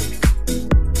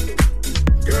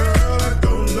 Girl, I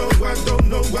don't know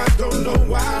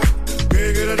why.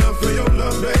 Can't get enough of your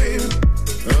love, babe.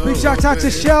 Oh, big shout out to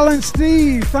Shell and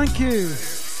Steve, thank you.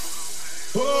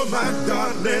 Oh, my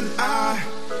darling,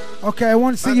 okay, I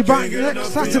want to see you back next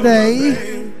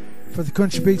Saturday for the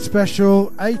Country Beat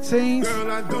Special, 18th.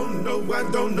 Girl, I don't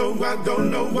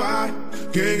know why.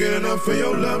 Can't get enough of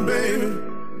your love, babe.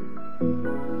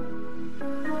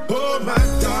 Oh, my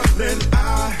darling,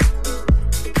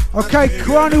 okay,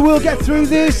 Krani will get through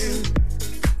this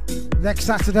next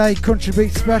Saturday, Country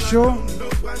Beat Special,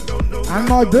 and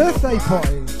my birthday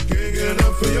party.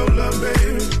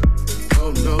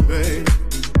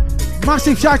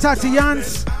 Massive shout out to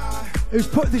Jans, who's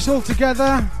put this all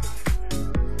together.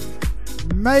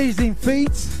 Amazing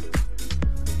feat,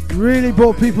 really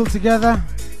brought people together.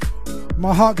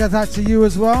 My heart goes out to you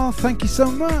as well. Thank you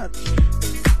so much.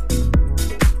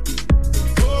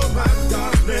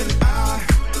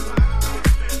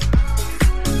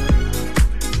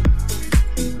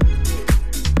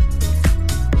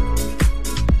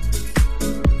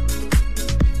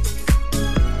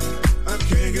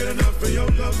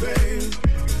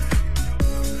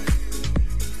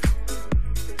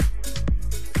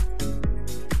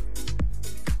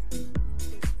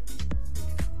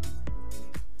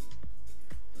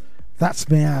 That's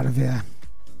me out of here.